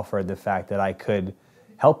 but I offered the fact that I could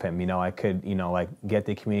help him. You know, I could, you know, like get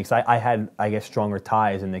the community. Because I had, I guess, stronger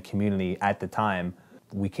ties in the community at the time.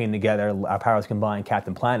 We came together, our powers combined,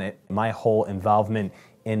 Captain Planet. My whole involvement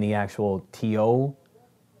in the actual TO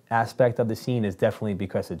aspect of the scene is definitely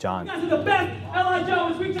because of John. You guys are the best. L.I. Joe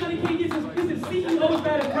is reaching out again. This is CEO's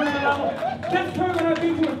battle tournament level. Best tournament I've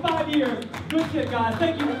been to in 5 years. Good shit, guys.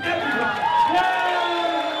 Thank you, everyone.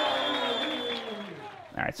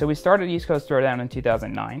 All right, so we started East Coast Throwdown in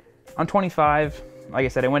 2009. I'm 25. Like I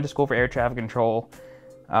said, I went to school for air traffic control.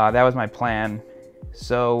 That was my plan.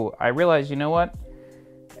 So I realized, you know what?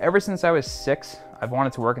 Ever since I was 6, I've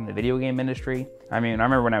wanted to work in the video game industry. I mean, I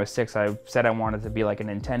remember when I was 6, I said I wanted to be like a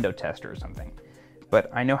Nintendo tester or something. But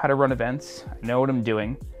I know how to run events, I know what I'm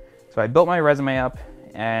doing. So I built my resume up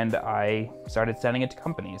and I started sending it to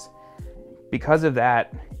companies. Because of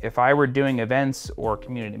that, if I were doing events or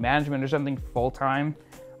community management or something full-time,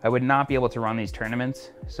 I would not be able to run these tournaments.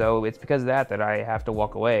 So it's because of that I have to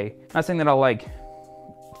walk away. Not saying that I'll like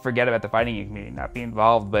forget about the fighting community, not be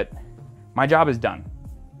involved, but my job is done.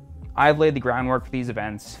 I've laid the groundwork for these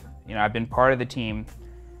events. You know, I've been part of the team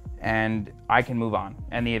and I can move on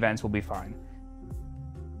and the events will be fine.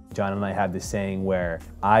 John and I have this saying where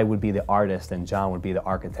I would be the artist and John would be the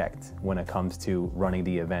architect when it comes to running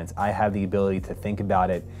the events. I have the ability to think about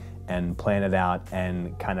it and plan it out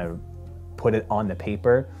and kind of put it on the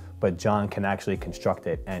paper, but John can actually construct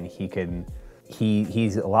it, and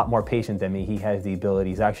he's a lot more patient than me. He has the ability,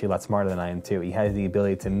 he's actually a lot smarter than I am too. He has the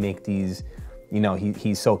ability to make these, you know,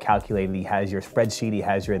 he's so calculated. He has your spreadsheet, he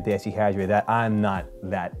has your this, he has your that. I'm not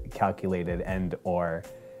that calculated and or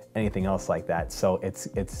anything else like that. So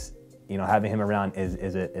it's you know, having him around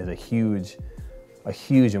is a huge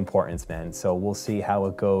importance, man. So we'll see how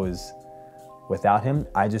it goes without him.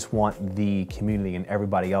 I just want the community and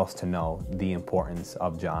everybody else to know the importance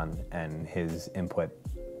of John and his input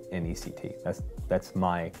in ECT. That's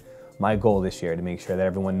my goal this year, to make sure that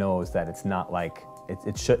everyone knows that it's not like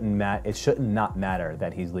it shouldn't not matter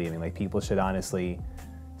that he's leaving. Like, people should honestly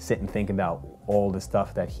sit and think about all the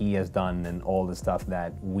stuff that he has done and all the stuff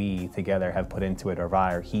that we together have put into it, or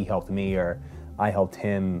either he helped me or I helped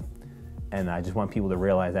him. And I just want people to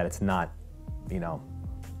realize that it's not, you know,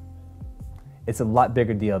 it's a lot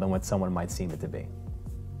bigger deal than what someone might seem it to be.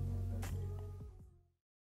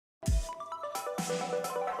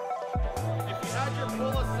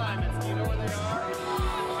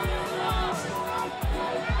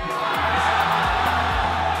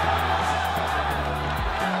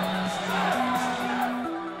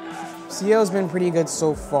 CEO's been pretty good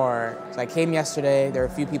so far. So I came yesterday, there are a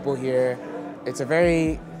few people here. It's a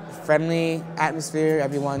very friendly atmosphere.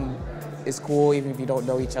 Everyone is cool, even if you don't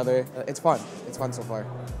know each other. It's fun so far.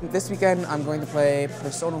 This weekend, I'm going to play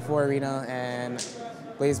Persona 4 Arena and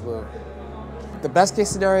BlazBlue. The best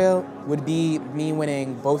case scenario would be me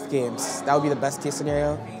winning both games. That would be the best case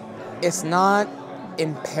scenario. It's not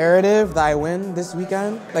imperative that I win this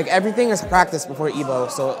weekend. Like, everything is practice before EVO,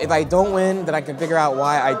 so if I don't win, then I can figure out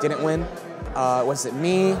why I didn't win. Was it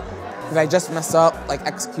me? Did I just mess up, like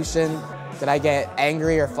execution? Did I get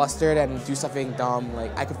angry or flustered and do something dumb?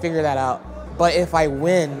 Like, I could figure that out. But if I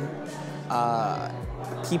win,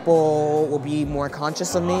 people will be more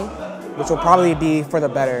conscious of me, which will probably be for the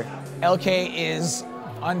better. LK is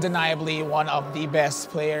undeniably one of the best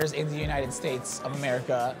players in the United States of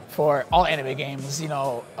America for all anime games. You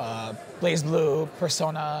know, BlazBlue,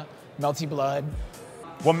 Persona, Melty Blood.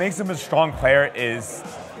 What makes him a strong player is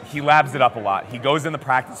he labs it up a lot. He goes in the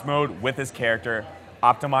practice mode with his character,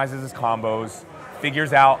 optimizes his combos,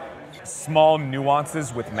 figures out small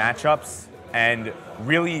nuances with matchups, and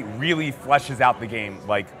really, really fleshes out the game.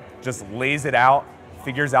 Like, just lays it out,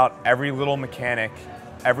 figures out every little mechanic,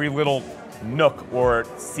 every little nook or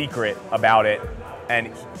secret about it,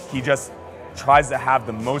 and he just tries to have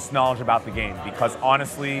the most knowledge about the game, because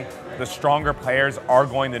honestly, the stronger players are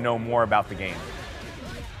going to know more about the game.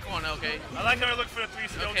 Come on, okay. I like how I look for the 3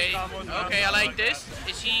 skill combos. Okay, I like this.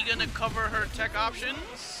 Is he gonna cover her tech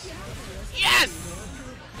options? Yes!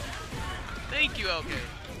 Thank you, LK.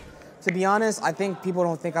 To be honest, I think people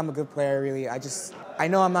don't think I'm a good player, really. I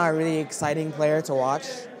know I'm not a really exciting player to watch.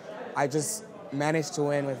 I just managed to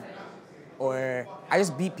win or I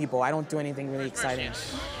just beat people. I don't do anything really exciting.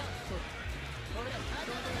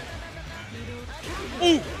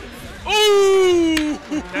 Ooh! Ooh!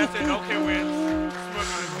 That's it, okay wins. Smoke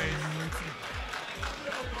on his face.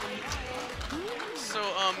 So,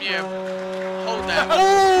 yeah, hold that.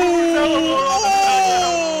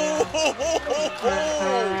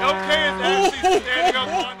 Okay is actually standing up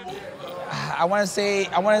on the... I want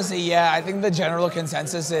to say, yeah, I think the general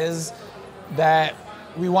consensus is that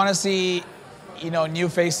we want to see, you know, new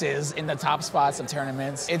faces in the top spots of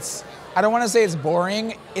tournaments. I don't want to say it's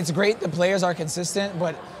boring. It's great the players are consistent,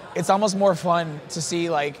 but it's almost more fun to see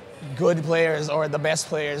like good players or the best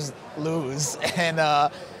players lose. And I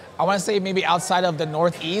want to say maybe outside of the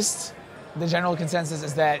Northeast, the general consensus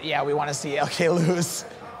is that, yeah, we want to see LK lose.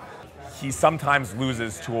 He sometimes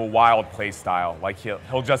loses to a wild play style. Like,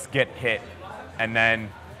 he'll just get hit, and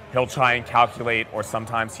then he'll try and calculate, or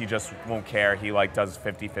sometimes he just won't care. He like does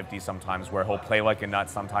 50-50 sometimes, where he'll play like a nut,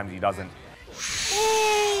 sometimes he doesn't.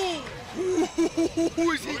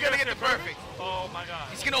 Who is he gonna get the perfect? Oh my god.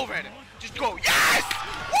 He's gonna overhead it. Just go. Yes!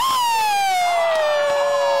 Woo!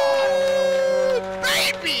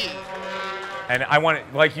 Baby! And I want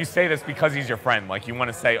to, like, you say this because he's your friend. Like, you want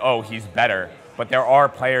to say, oh, he's better. But there are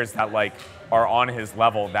players that like are on his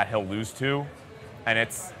level that he'll lose to. And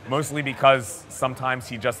it's mostly because sometimes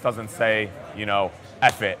he just doesn't say, you know,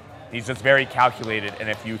 F it. He's just very calculated, and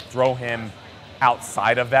if you throw him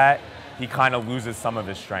outside of that, he kind of loses some of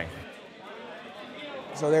his strength.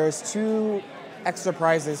 So there's 2 extra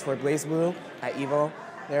prizes for BlazBlue at EVO.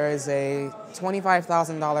 There is a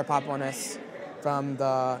 $25,000 pop bonus from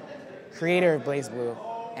the creator of BlazBlue.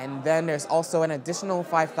 And then there's also an additional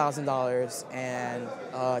 $5,000 and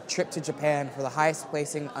a trip to Japan for the highest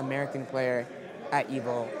placing American player at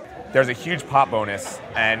EVO. There's a huge pop bonus,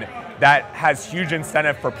 and that has huge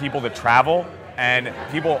incentive for people to travel and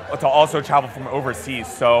people to also travel from overseas.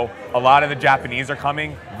 So a lot of the Japanese are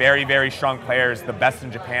coming, very, very strong players. The best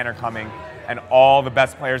in Japan are coming, and all the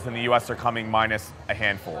best players in the US are coming minus a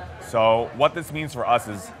handful. So what this means for us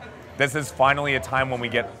is this is finally a time when we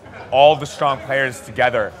get all the strong players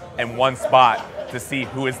together in one spot to see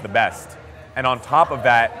who is the best. And on top of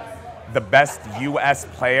that, the best US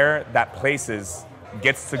player that places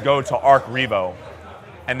gets to go to Arc Revo,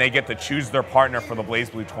 and they get to choose their partner for the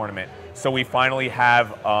BlazBlue tournament. So we finally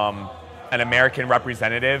have an American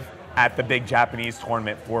representative at the big Japanese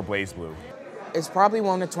tournament for BlazBlue. It's probably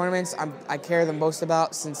one of the tournaments I care the most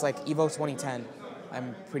about since like EVO 2010,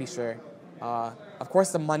 I'm pretty sure. Of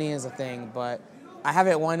course, the money is a thing, but I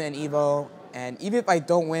haven't won an Evo, and even if I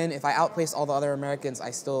don't win, if I outplace all the other Americans,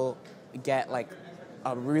 I still get like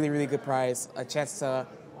a really, really good prize, a chance to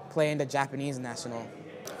play in the Japanese national.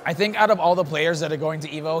 I think out of all the players that are going to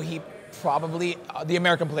Evo, he probably, the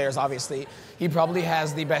American players obviously, he probably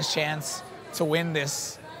has the best chance to win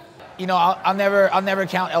this. You know, I'll never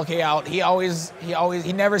count LK out.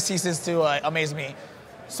 He never ceases to amaze me.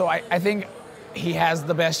 So I think he has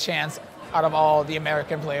the best chance out of all the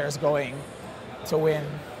American players going to win.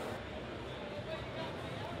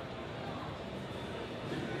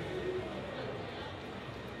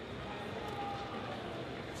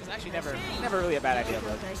 Which is actually never really a bad idea,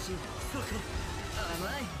 but.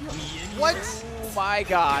 What? Oh my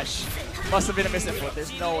gosh. Must have been a misinput.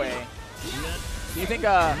 There's no way. Do you think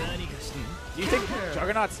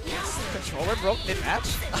Juggernaut's controller broke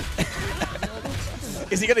mid-match?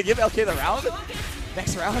 Is he gonna give LK the round?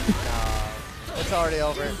 Next round? No, it's already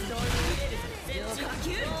over.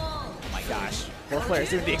 Oh my gosh. Both players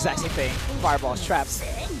doing the exact same thing. Fireballs, traps.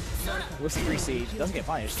 Whoopsie 3C doesn't get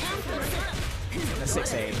punished. And the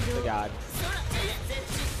 6A, the god.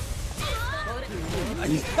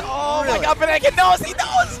 Oh my god, Bananakin knows! He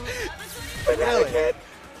knows! Bananakin!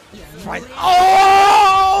 Right.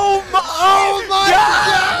 Oh my god!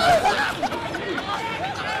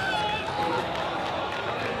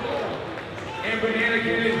 And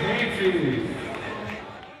Bananakin advances.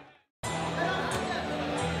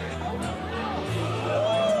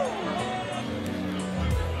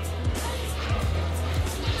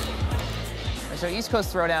 So East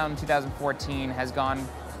Coast Throwdown 2014 has gone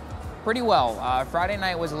pretty well. Friday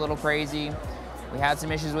night was a little crazy. We had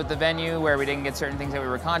some issues with the venue where we didn't get certain things that we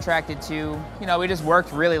were contracted to. You know, we just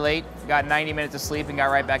worked really late, got 90 minutes of sleep and got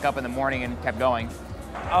right back up in the morning and kept going.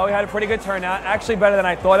 Oh, we had a pretty good turnout. Actually better than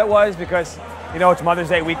I thought it was because, you know, it's Mother's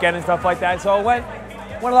Day weekend and stuff like that. So it went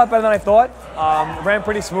a lot better than I thought. Ran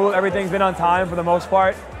pretty smooth. Everything's been on time for the most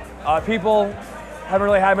part. People haven't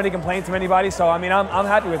really had many complaints from anybody. So, I mean, I'm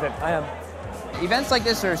happy with it. I am. Events like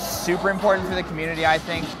this are super important for the community, I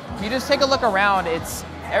think. If you just take a look around, it's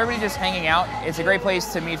everybody just hanging out. It's a great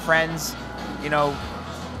place to meet friends, you know,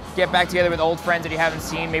 get back together with old friends that you haven't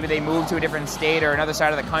seen. Maybe they moved to a different state or another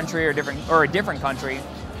side of the country or a different country.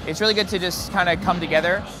 It's really good to just kind of come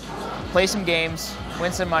together, play some games,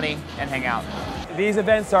 win some money, and hang out. These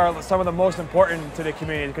events are some of the most important to the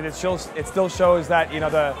community because it still shows that, you know,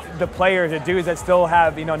 the players, the dudes that still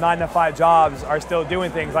have, you know, 9-to-5 jobs are still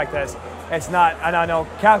doing things like this. It's not, and I know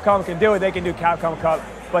Capcom can do it, they can do Capcom Cup,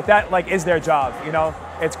 but that like is their job, you know?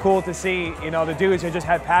 It's cool to see, you know, the dudes who just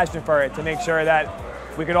have passion for it to make sure that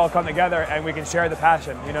we could all come together and we can share the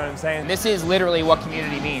passion, you know what I'm saying? This is literally what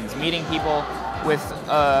community means, meeting people with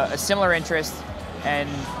a similar interest and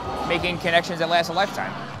making connections that last a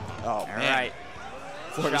lifetime. Oh, man. All right.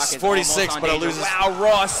 46, but it loses. Wow,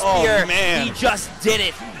 Raw Spear. Oh, man. He just did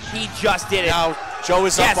it. He just did it. Now, Joe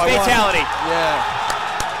is up by fatality. one. Yeah.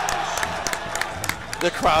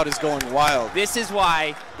 The crowd is going wild. This is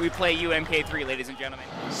why we play UMK3, ladies and gentlemen.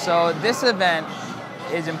 So this event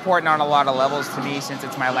is important on a lot of levels to me since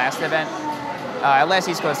it's my last event. Last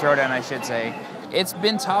East Coast Throwdown, I should say. It's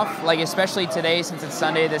been tough, like especially today since it's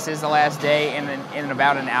Sunday, this is the last day, and in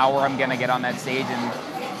about an hour I'm gonna get on that stage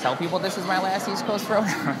and tell people this is my last East Coast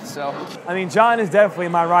Throwdown, so. I mean, John is definitely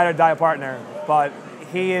my ride or die partner, but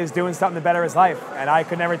he is doing something to better his life, and I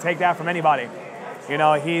could never take that from anybody. You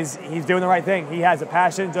know, he's doing the right thing. He has a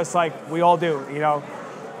passion just like we all do, you know.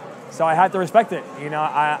 So I have to respect it. You know,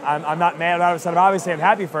 I'm not mad about it. Obviously, I'm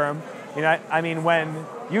happy for him. You know, I mean, when,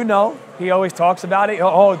 you know, he always talks about it.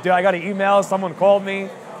 Oh, dude, I got an email. Someone called me.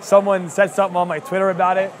 Someone said something on my Twitter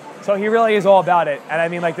about it. So he really is all about it. And I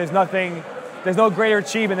mean, like, there's no greater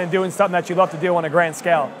achievement than doing something that you love to do on a grand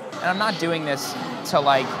scale. And I'm not doing this to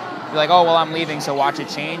like, be like, oh, well, I'm leaving, so watch it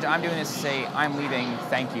change. I'm doing this to say, I'm leaving,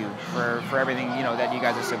 thank you for everything, you know, that you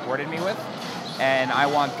guys have supported me with. And I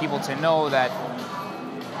want people to know that,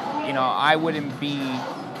 you know, I wouldn't be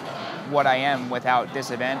what I am without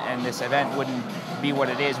this event, and this event wouldn't be what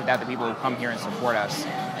it is without the people who come here and support us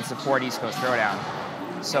and support East Coast Throwdown.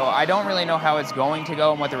 So I don't really know how it's going to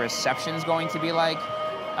go and what the reception's going to be like.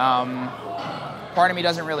 Part of me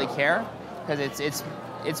doesn't really care because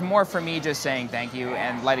it's more for me just saying thank you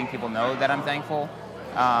and letting people know that I'm thankful.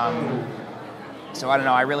 So I don't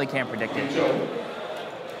know, I really can't predict it.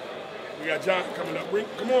 We got John coming up.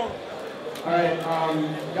 Come on. All right,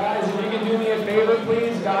 guys, if you can do me a favor,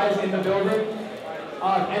 please, guys in the building.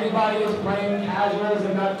 If anybody is playing casuals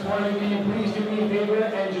and not touring me, please do me a favor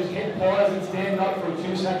and just hit pause and stand up for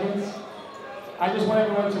 2 seconds. I just want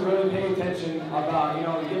everyone to really pay attention about,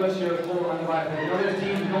 give us your full undivided attention. I know there's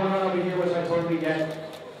teams going on over here, which I totally get,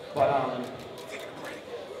 but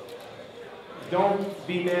don't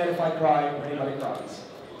be mad if I cry or anybody cries.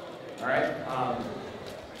 All right?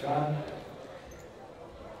 John?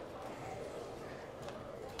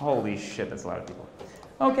 Holy shit, that's a lot of people.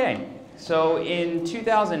 Okay, so in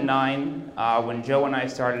 2009, when Joe and I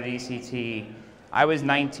started ECT, I was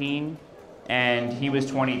 19 and he was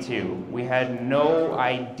 22. We had no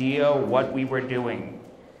idea what we were doing,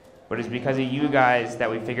 but it's because of you guys that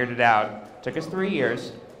we figured it out. It took us 3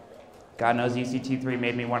 years. God knows ECT3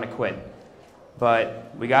 made me want to quit.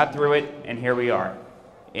 But we got through it, and here we are.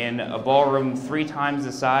 In a ballroom 3 times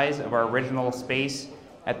the size of our original space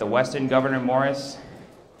at the Westin Governor Morris.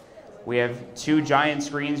 We have 2 giant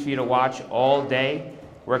screens for you to watch all day,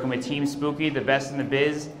 working with Team Spooky, the best in the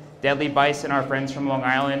biz, Deadly Bison, our friends from Long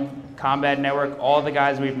Island, Combat Network. All the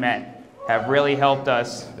guys we've met have really helped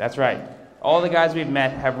us. That's right. All the guys we've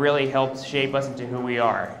met have really helped shape us into who we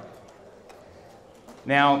are.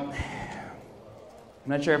 Now, I'm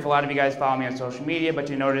not sure if a lot of you guys follow me on social media, but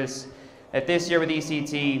you notice that this year with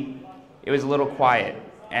ECT, it was a little quiet.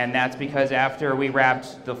 And that's because after we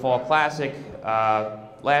wrapped the Fall Classic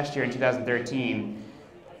last year in 2013,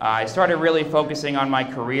 I started really focusing on my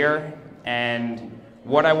career and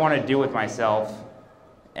what I want to do with myself.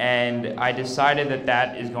 And I decided that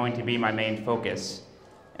that is going to be my main focus.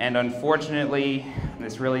 And unfortunately,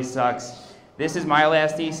 this really sucks, this is my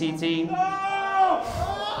last ECT.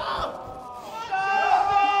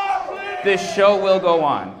 This show will go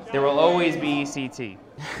on. There will always be ECT.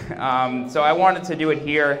 So I wanted to do it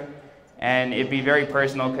here, and it'd be very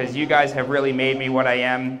personal because you guys have really made me what I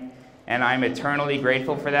am, and I'm eternally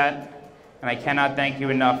grateful for that. And I cannot thank you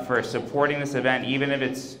enough for supporting this event, even in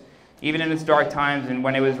its dark times and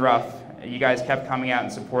when it was rough. You guys kept coming out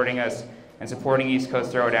and supporting us and supporting East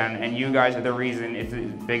Coast Throwdown, and you guys are the reason it's as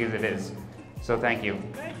big as it is. So thank you.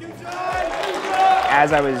 Thank you,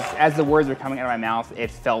 As the words were coming out of my mouth, it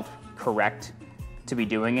felt correct to be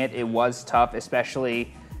doing it. It was tough,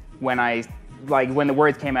 especially when when the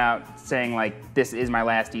words came out saying this is my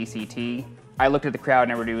last ECT. I looked at the crowd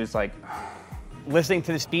and everybody was like. Listening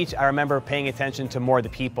to the speech, I remember paying attention to more of the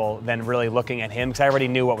people than really looking at him because I already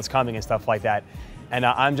knew what was coming and stuff like that. And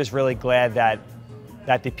I'm just really glad that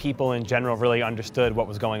the people in general really understood what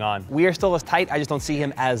was going on. We are still as tight, I just don't see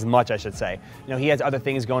him as much, I should say. He has other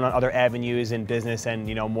things going on, other avenues in business and,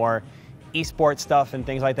 more esports stuff and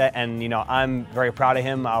things like that. And, I'm very proud of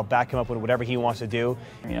him. I'll back him up with whatever he wants to do.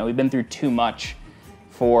 We've been through too much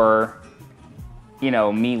for,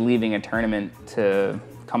 me leaving a tournament to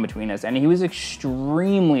come between us. And he was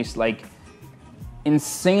extremely,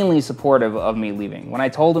 insanely supportive of me leaving. When I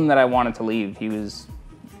told him that I wanted to leave, he was,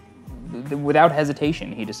 without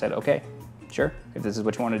hesitation, he just said, okay, sure, if this is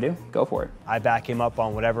what you want to do, go for it. I back him up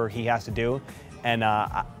on whatever he has to do, and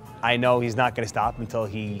I know he's not going to stop until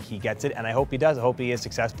he gets it, and I hope he does. I hope he is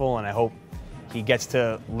successful, and I hope he gets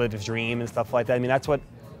to live his dream and stuff like that. I mean, that's what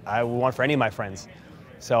I want for any of my friends.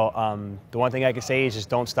 So the one thing I can say is just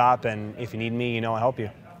don't stop, and if you need me, I'll help you.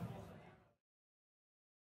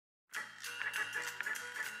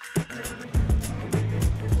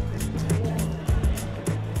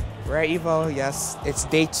 We're at Evo, yes. It's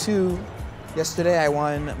day 2. Yesterday I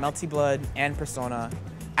won Melty Blood and Persona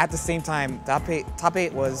at the same time. Top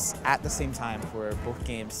eight was at the same time for both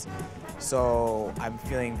games. So I'm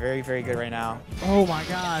feeling very, very good right now. Oh my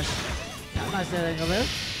gosh. Nice angle there.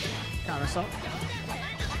 Counter assault.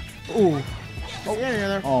 Ooh. Oh,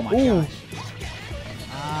 there. Oh my gosh.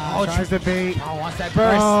 Tries to bait. Oh, wants that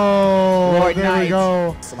burst. Oh, Lord there Knight. We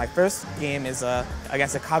go. So my first game is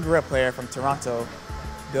against a Kagura player from Toronto,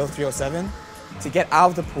 Bill 307. To get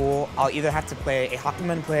out of the pool, I'll either have to play a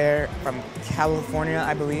Hakumen player from California,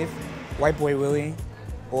 I believe, White Boy Willie,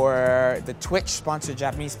 or the Twitch-sponsored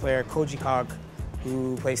Japanese player Koji Kog,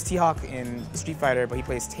 who plays T-Hawk in Street Fighter, but he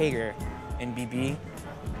plays Tager in BB.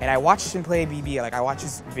 And I watched him play BB, I watched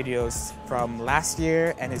his videos from last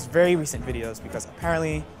year and his very recent videos because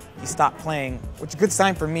apparently he stopped playing, which is a good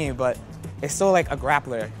sign for me, but it's still like a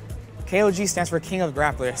grappler. KOG stands for King of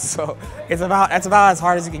Grapplers, so that's about as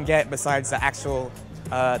hard as you can get besides the actual,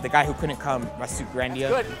 the guy who couldn't come, Rasuk Grandia.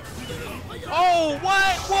 Good. Oh,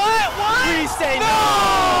 what? Please say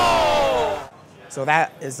no! So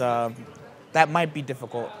that is, that might be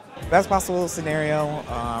difficult. Best possible scenario,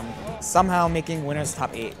 somehow making winners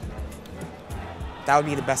top 8. That would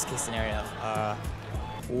be the best case scenario.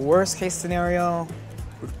 Worst case scenario,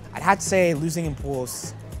 I'd have to say losing in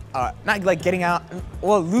pools. Not like getting out,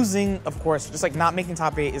 well, losing, of course, just not making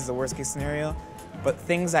top 8 is the worst case scenario, but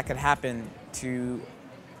things that could happen to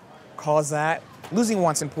caused that. Losing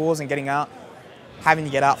once in pools and getting out, having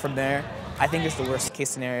to get out from there, I think is the worst case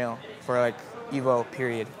scenario for like Evo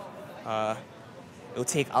period. It will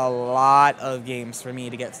take a lot of games for me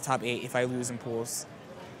to get to top 8 if I lose in pools.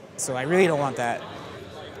 So I really don't want that.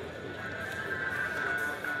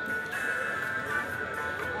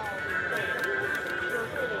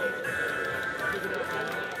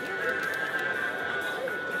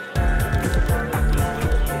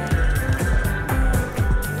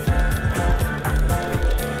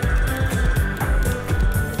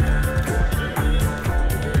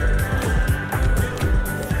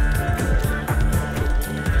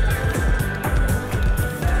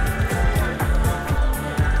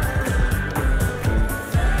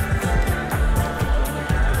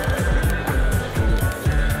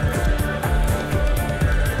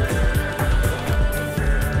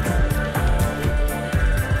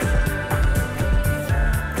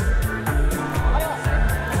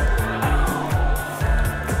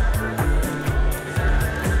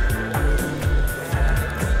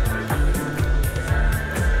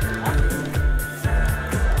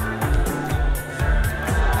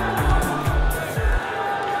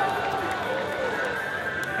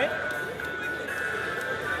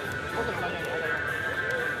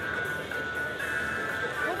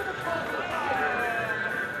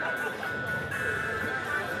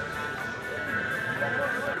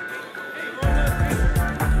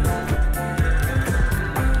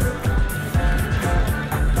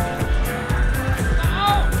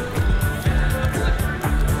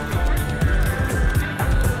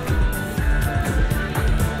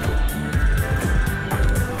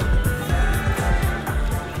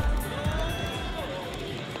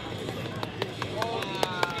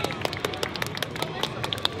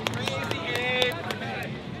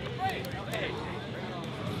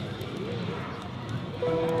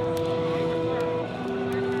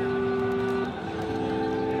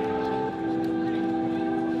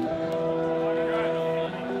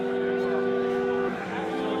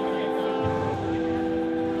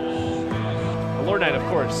 Knight, of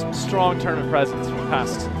course, strong tournament presence for the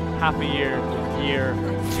past half a year,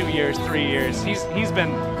 2 years, 3 years. He's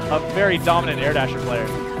been a very dominant air dasher player,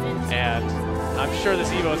 and I'm sure this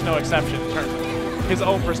Evo is no exception in terms of his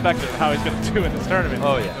own perspective of how he's going to do in this tournament.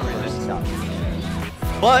 Oh yeah.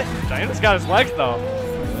 But Diana's got his legs though.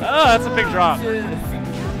 Oh, that's a big drop.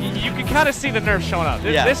 You can kind of see the nerves showing up.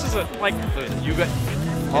 Yeah. This is like you got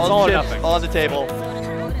it's all all the or chips nothing. on the table.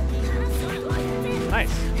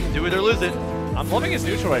 Nice. Do it or lose it. I'm loving his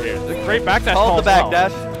neutral right here. The great backdash. Call the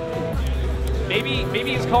backdash. Maybe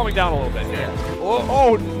he's calming down a little bit. Yeah.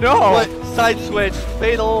 Oh no! What? Side switch,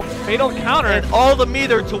 fatal counter, and all the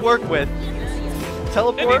meter to work with.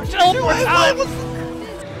 Teleport. And he teleports out.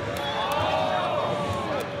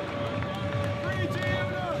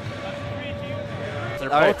 They're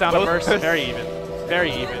both down to burst. Very even.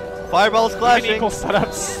 Very even. Fireballs clashing. Even equal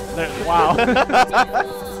setups. Wow.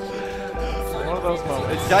 One of those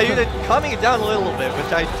moments. Diana calming it down a little bit,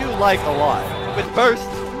 which I do like a lot. With burst.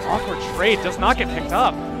 Awkward trade does not get picked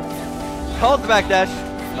up. Calls the backdash.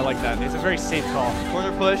 I like that. It's a very safe call.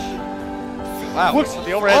 Corner push. Wow. Looks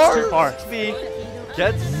the overhead's too far. Speed.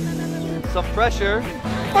 Gets some pressure.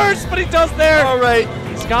 Burst, but he does there. All right.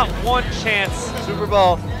 He's got one chance. Super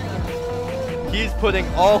Ball. He's putting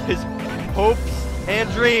all his hopes and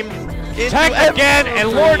dreams into Tech again, and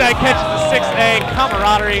Lord Knight catches the 6A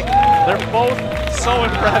camaraderie. They're both so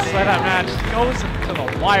impressed by that match. Goes to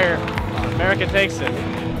the wire. America takes it.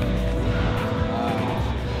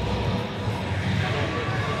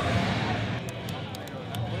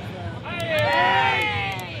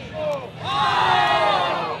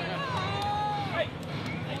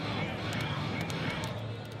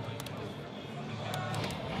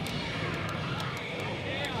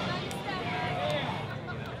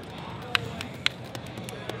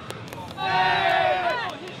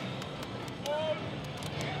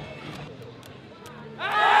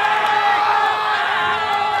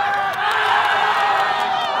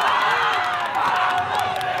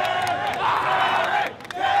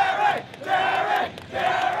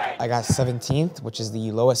 I got 17th, which is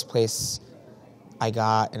the lowest place I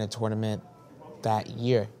got in a tournament that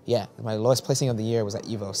year. Yeah, my lowest placing of the year was at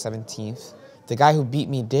Evo, 17th. The guy who beat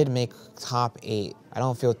me did make top 8. I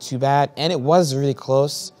don't feel too bad, and it was really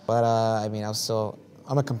close, but I mean,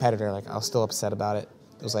 I'm a competitor, like I was still upset about it.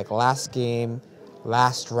 It was like last game,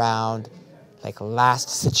 last round, like last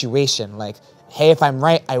situation. Like, hey, if I'm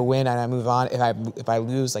right, I win and I move on. If I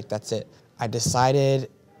lose, like that's it. I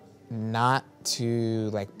decided not to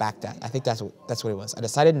like backdash. I think that's what it was. I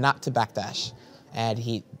decided not to backdash, and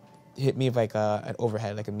he hit me with like an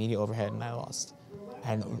overhead, like a media overhead, and I lost.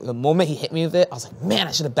 And the moment he hit me with it, I was like, man,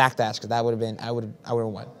 I should have backdashed, because that would have been, I would have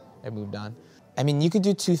won. I moved on. I mean, you could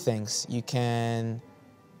do two things. You can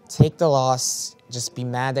take the loss, just be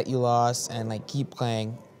mad that you lost and like keep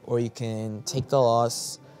playing, or you can take the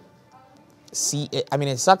loss, see it. I mean,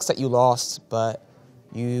 it sucks that you lost, but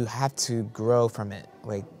you have to grow from it.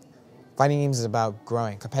 Like, fighting games is about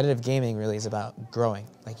growing. Competitive gaming really is about growing.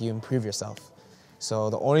 Like, you improve yourself. So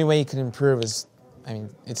the only way you can improve is, I mean,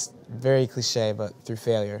 it's very cliche, but through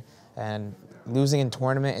failure. And losing in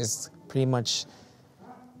tournament is pretty much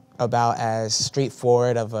about as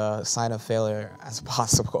straightforward of a sign of failure as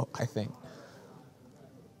possible, I think.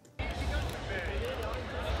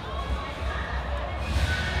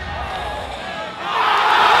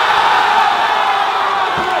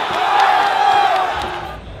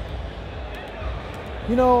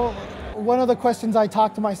 You know, one of the questions I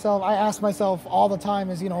ask myself all the time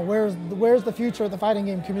is, you know, where's the future of the fighting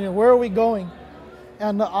game community? Where are we going?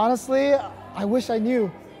 And honestly, I wish I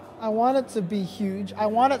knew. I want it to be huge. I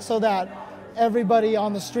want it so that everybody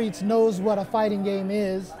on the streets knows what a fighting game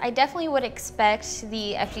is. I definitely would expect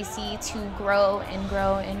the FGC to grow and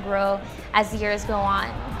grow and grow as the years go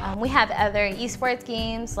on. We have other esports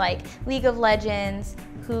games like League of Legends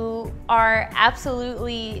who are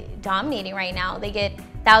absolutely dominating right now. They get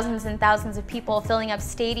thousands and thousands of people filling up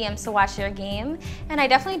stadiums to watch their game, and I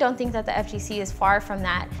definitely don't think that the FGC is far from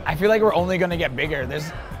that. I feel like we're only going to get bigger.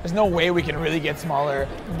 There's no way we can really get smaller.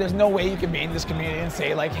 There's no way you can be in this community and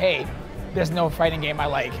say like, hey, there's no fighting game I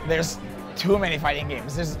like. There's too many fighting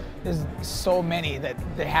games. There's so many that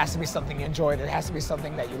there has to be something you enjoy. There has to be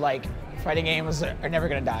something that you like. Fighting games are never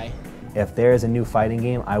going to die. If there's a new fighting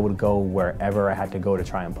game, I would go wherever I had to go to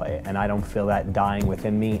try and play it. And I don't feel that dying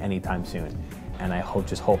within me anytime soon. And I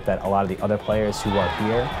just hope that a lot of the other players who are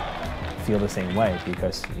here feel the same way,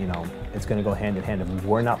 because, you know, it's going to go hand in hand. If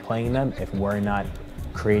we're not playing them, if we're not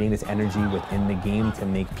creating this energy within the game to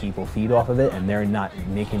make people feed off of it, and they're not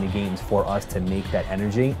making the games for us to make that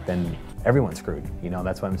energy, then everyone's screwed. You know,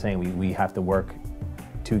 that's what I'm saying. We have to work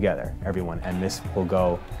together, everyone, and this will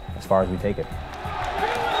go as far as we take it.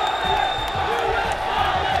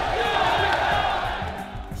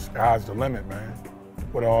 Sky's the limit, man.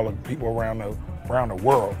 With all the people around the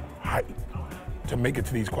world hype to make it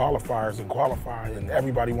to these qualifiers and qualify, and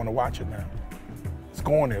everybody want to watch it now. It's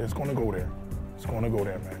going there. It's going to go there. It's going to go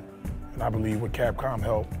there, man. And I believe with Capcom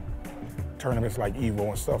help, tournaments like Evo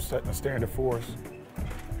and stuff setting a standard for us,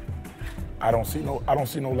 I don't see no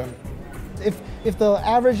limit. If the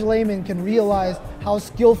average layman can realize how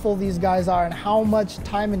skillful these guys are and how much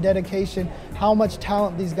time and dedication, how much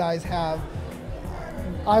talent these guys have,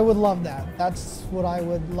 I would love that. That's what I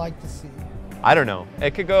would like to see. I don't know.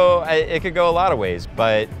 It could go a lot of ways,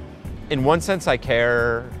 but in one sense I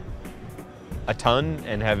care a ton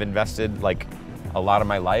and have invested like a lot of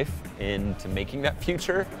my life into making that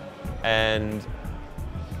future. And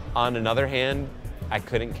on another hand, I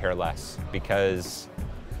couldn't care less, because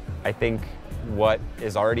I think what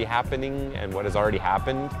is already happening and what has already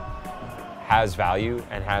happened has value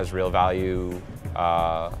and has real value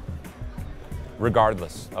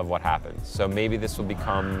regardless of what happens. So maybe this will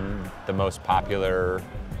become the most popular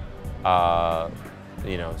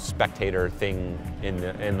you know, spectator thing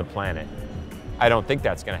in the planet. I don't think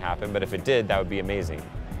that's going to happen, but if it did, that would be amazing.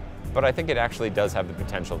 But I think it actually does have the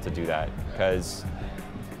potential to do that, because,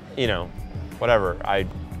 you know, whatever. I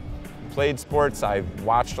played sports, I've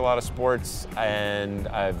watched a lot of sports, and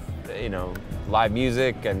I've, you know, live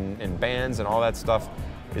music and bands and all that stuff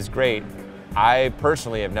is great. I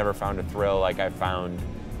personally have never found a thrill like I found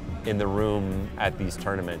in the room at these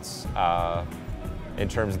tournaments, in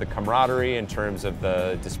terms of the camaraderie, in terms of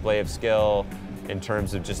the display of skill, in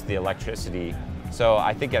terms of just the electricity. So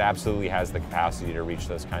I think it absolutely has the capacity to reach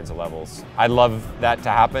those kinds of levels. I'd love that to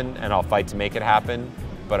happen, and I'll fight to make it happen,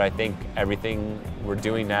 but I think everything we're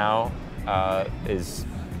doing now is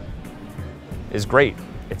great.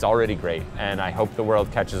 It's already great, and I hope the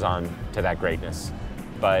world catches on to that greatness.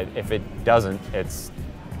 But if it doesn't, it's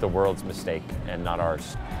the world's mistake and not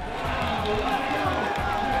ours.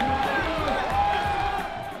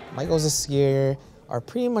 My goals this year are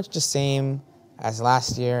pretty much the same as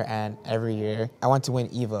last year and every year. I want to win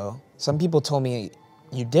Evo. Some people told me,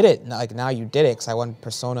 you did it, like now you did it, because I won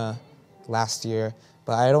Persona last year,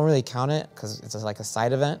 but I don't really count it because it's like a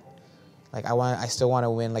side event. Like I still want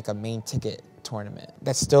to win like a main ticket tournament.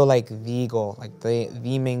 That's still like the goal, like the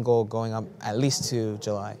main goal going up at least to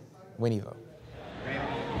July, win Evo.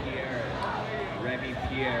 Remy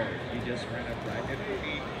Pierre, you just ran a bracket for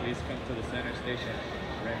me. Please come to the center station.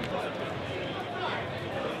 Remy.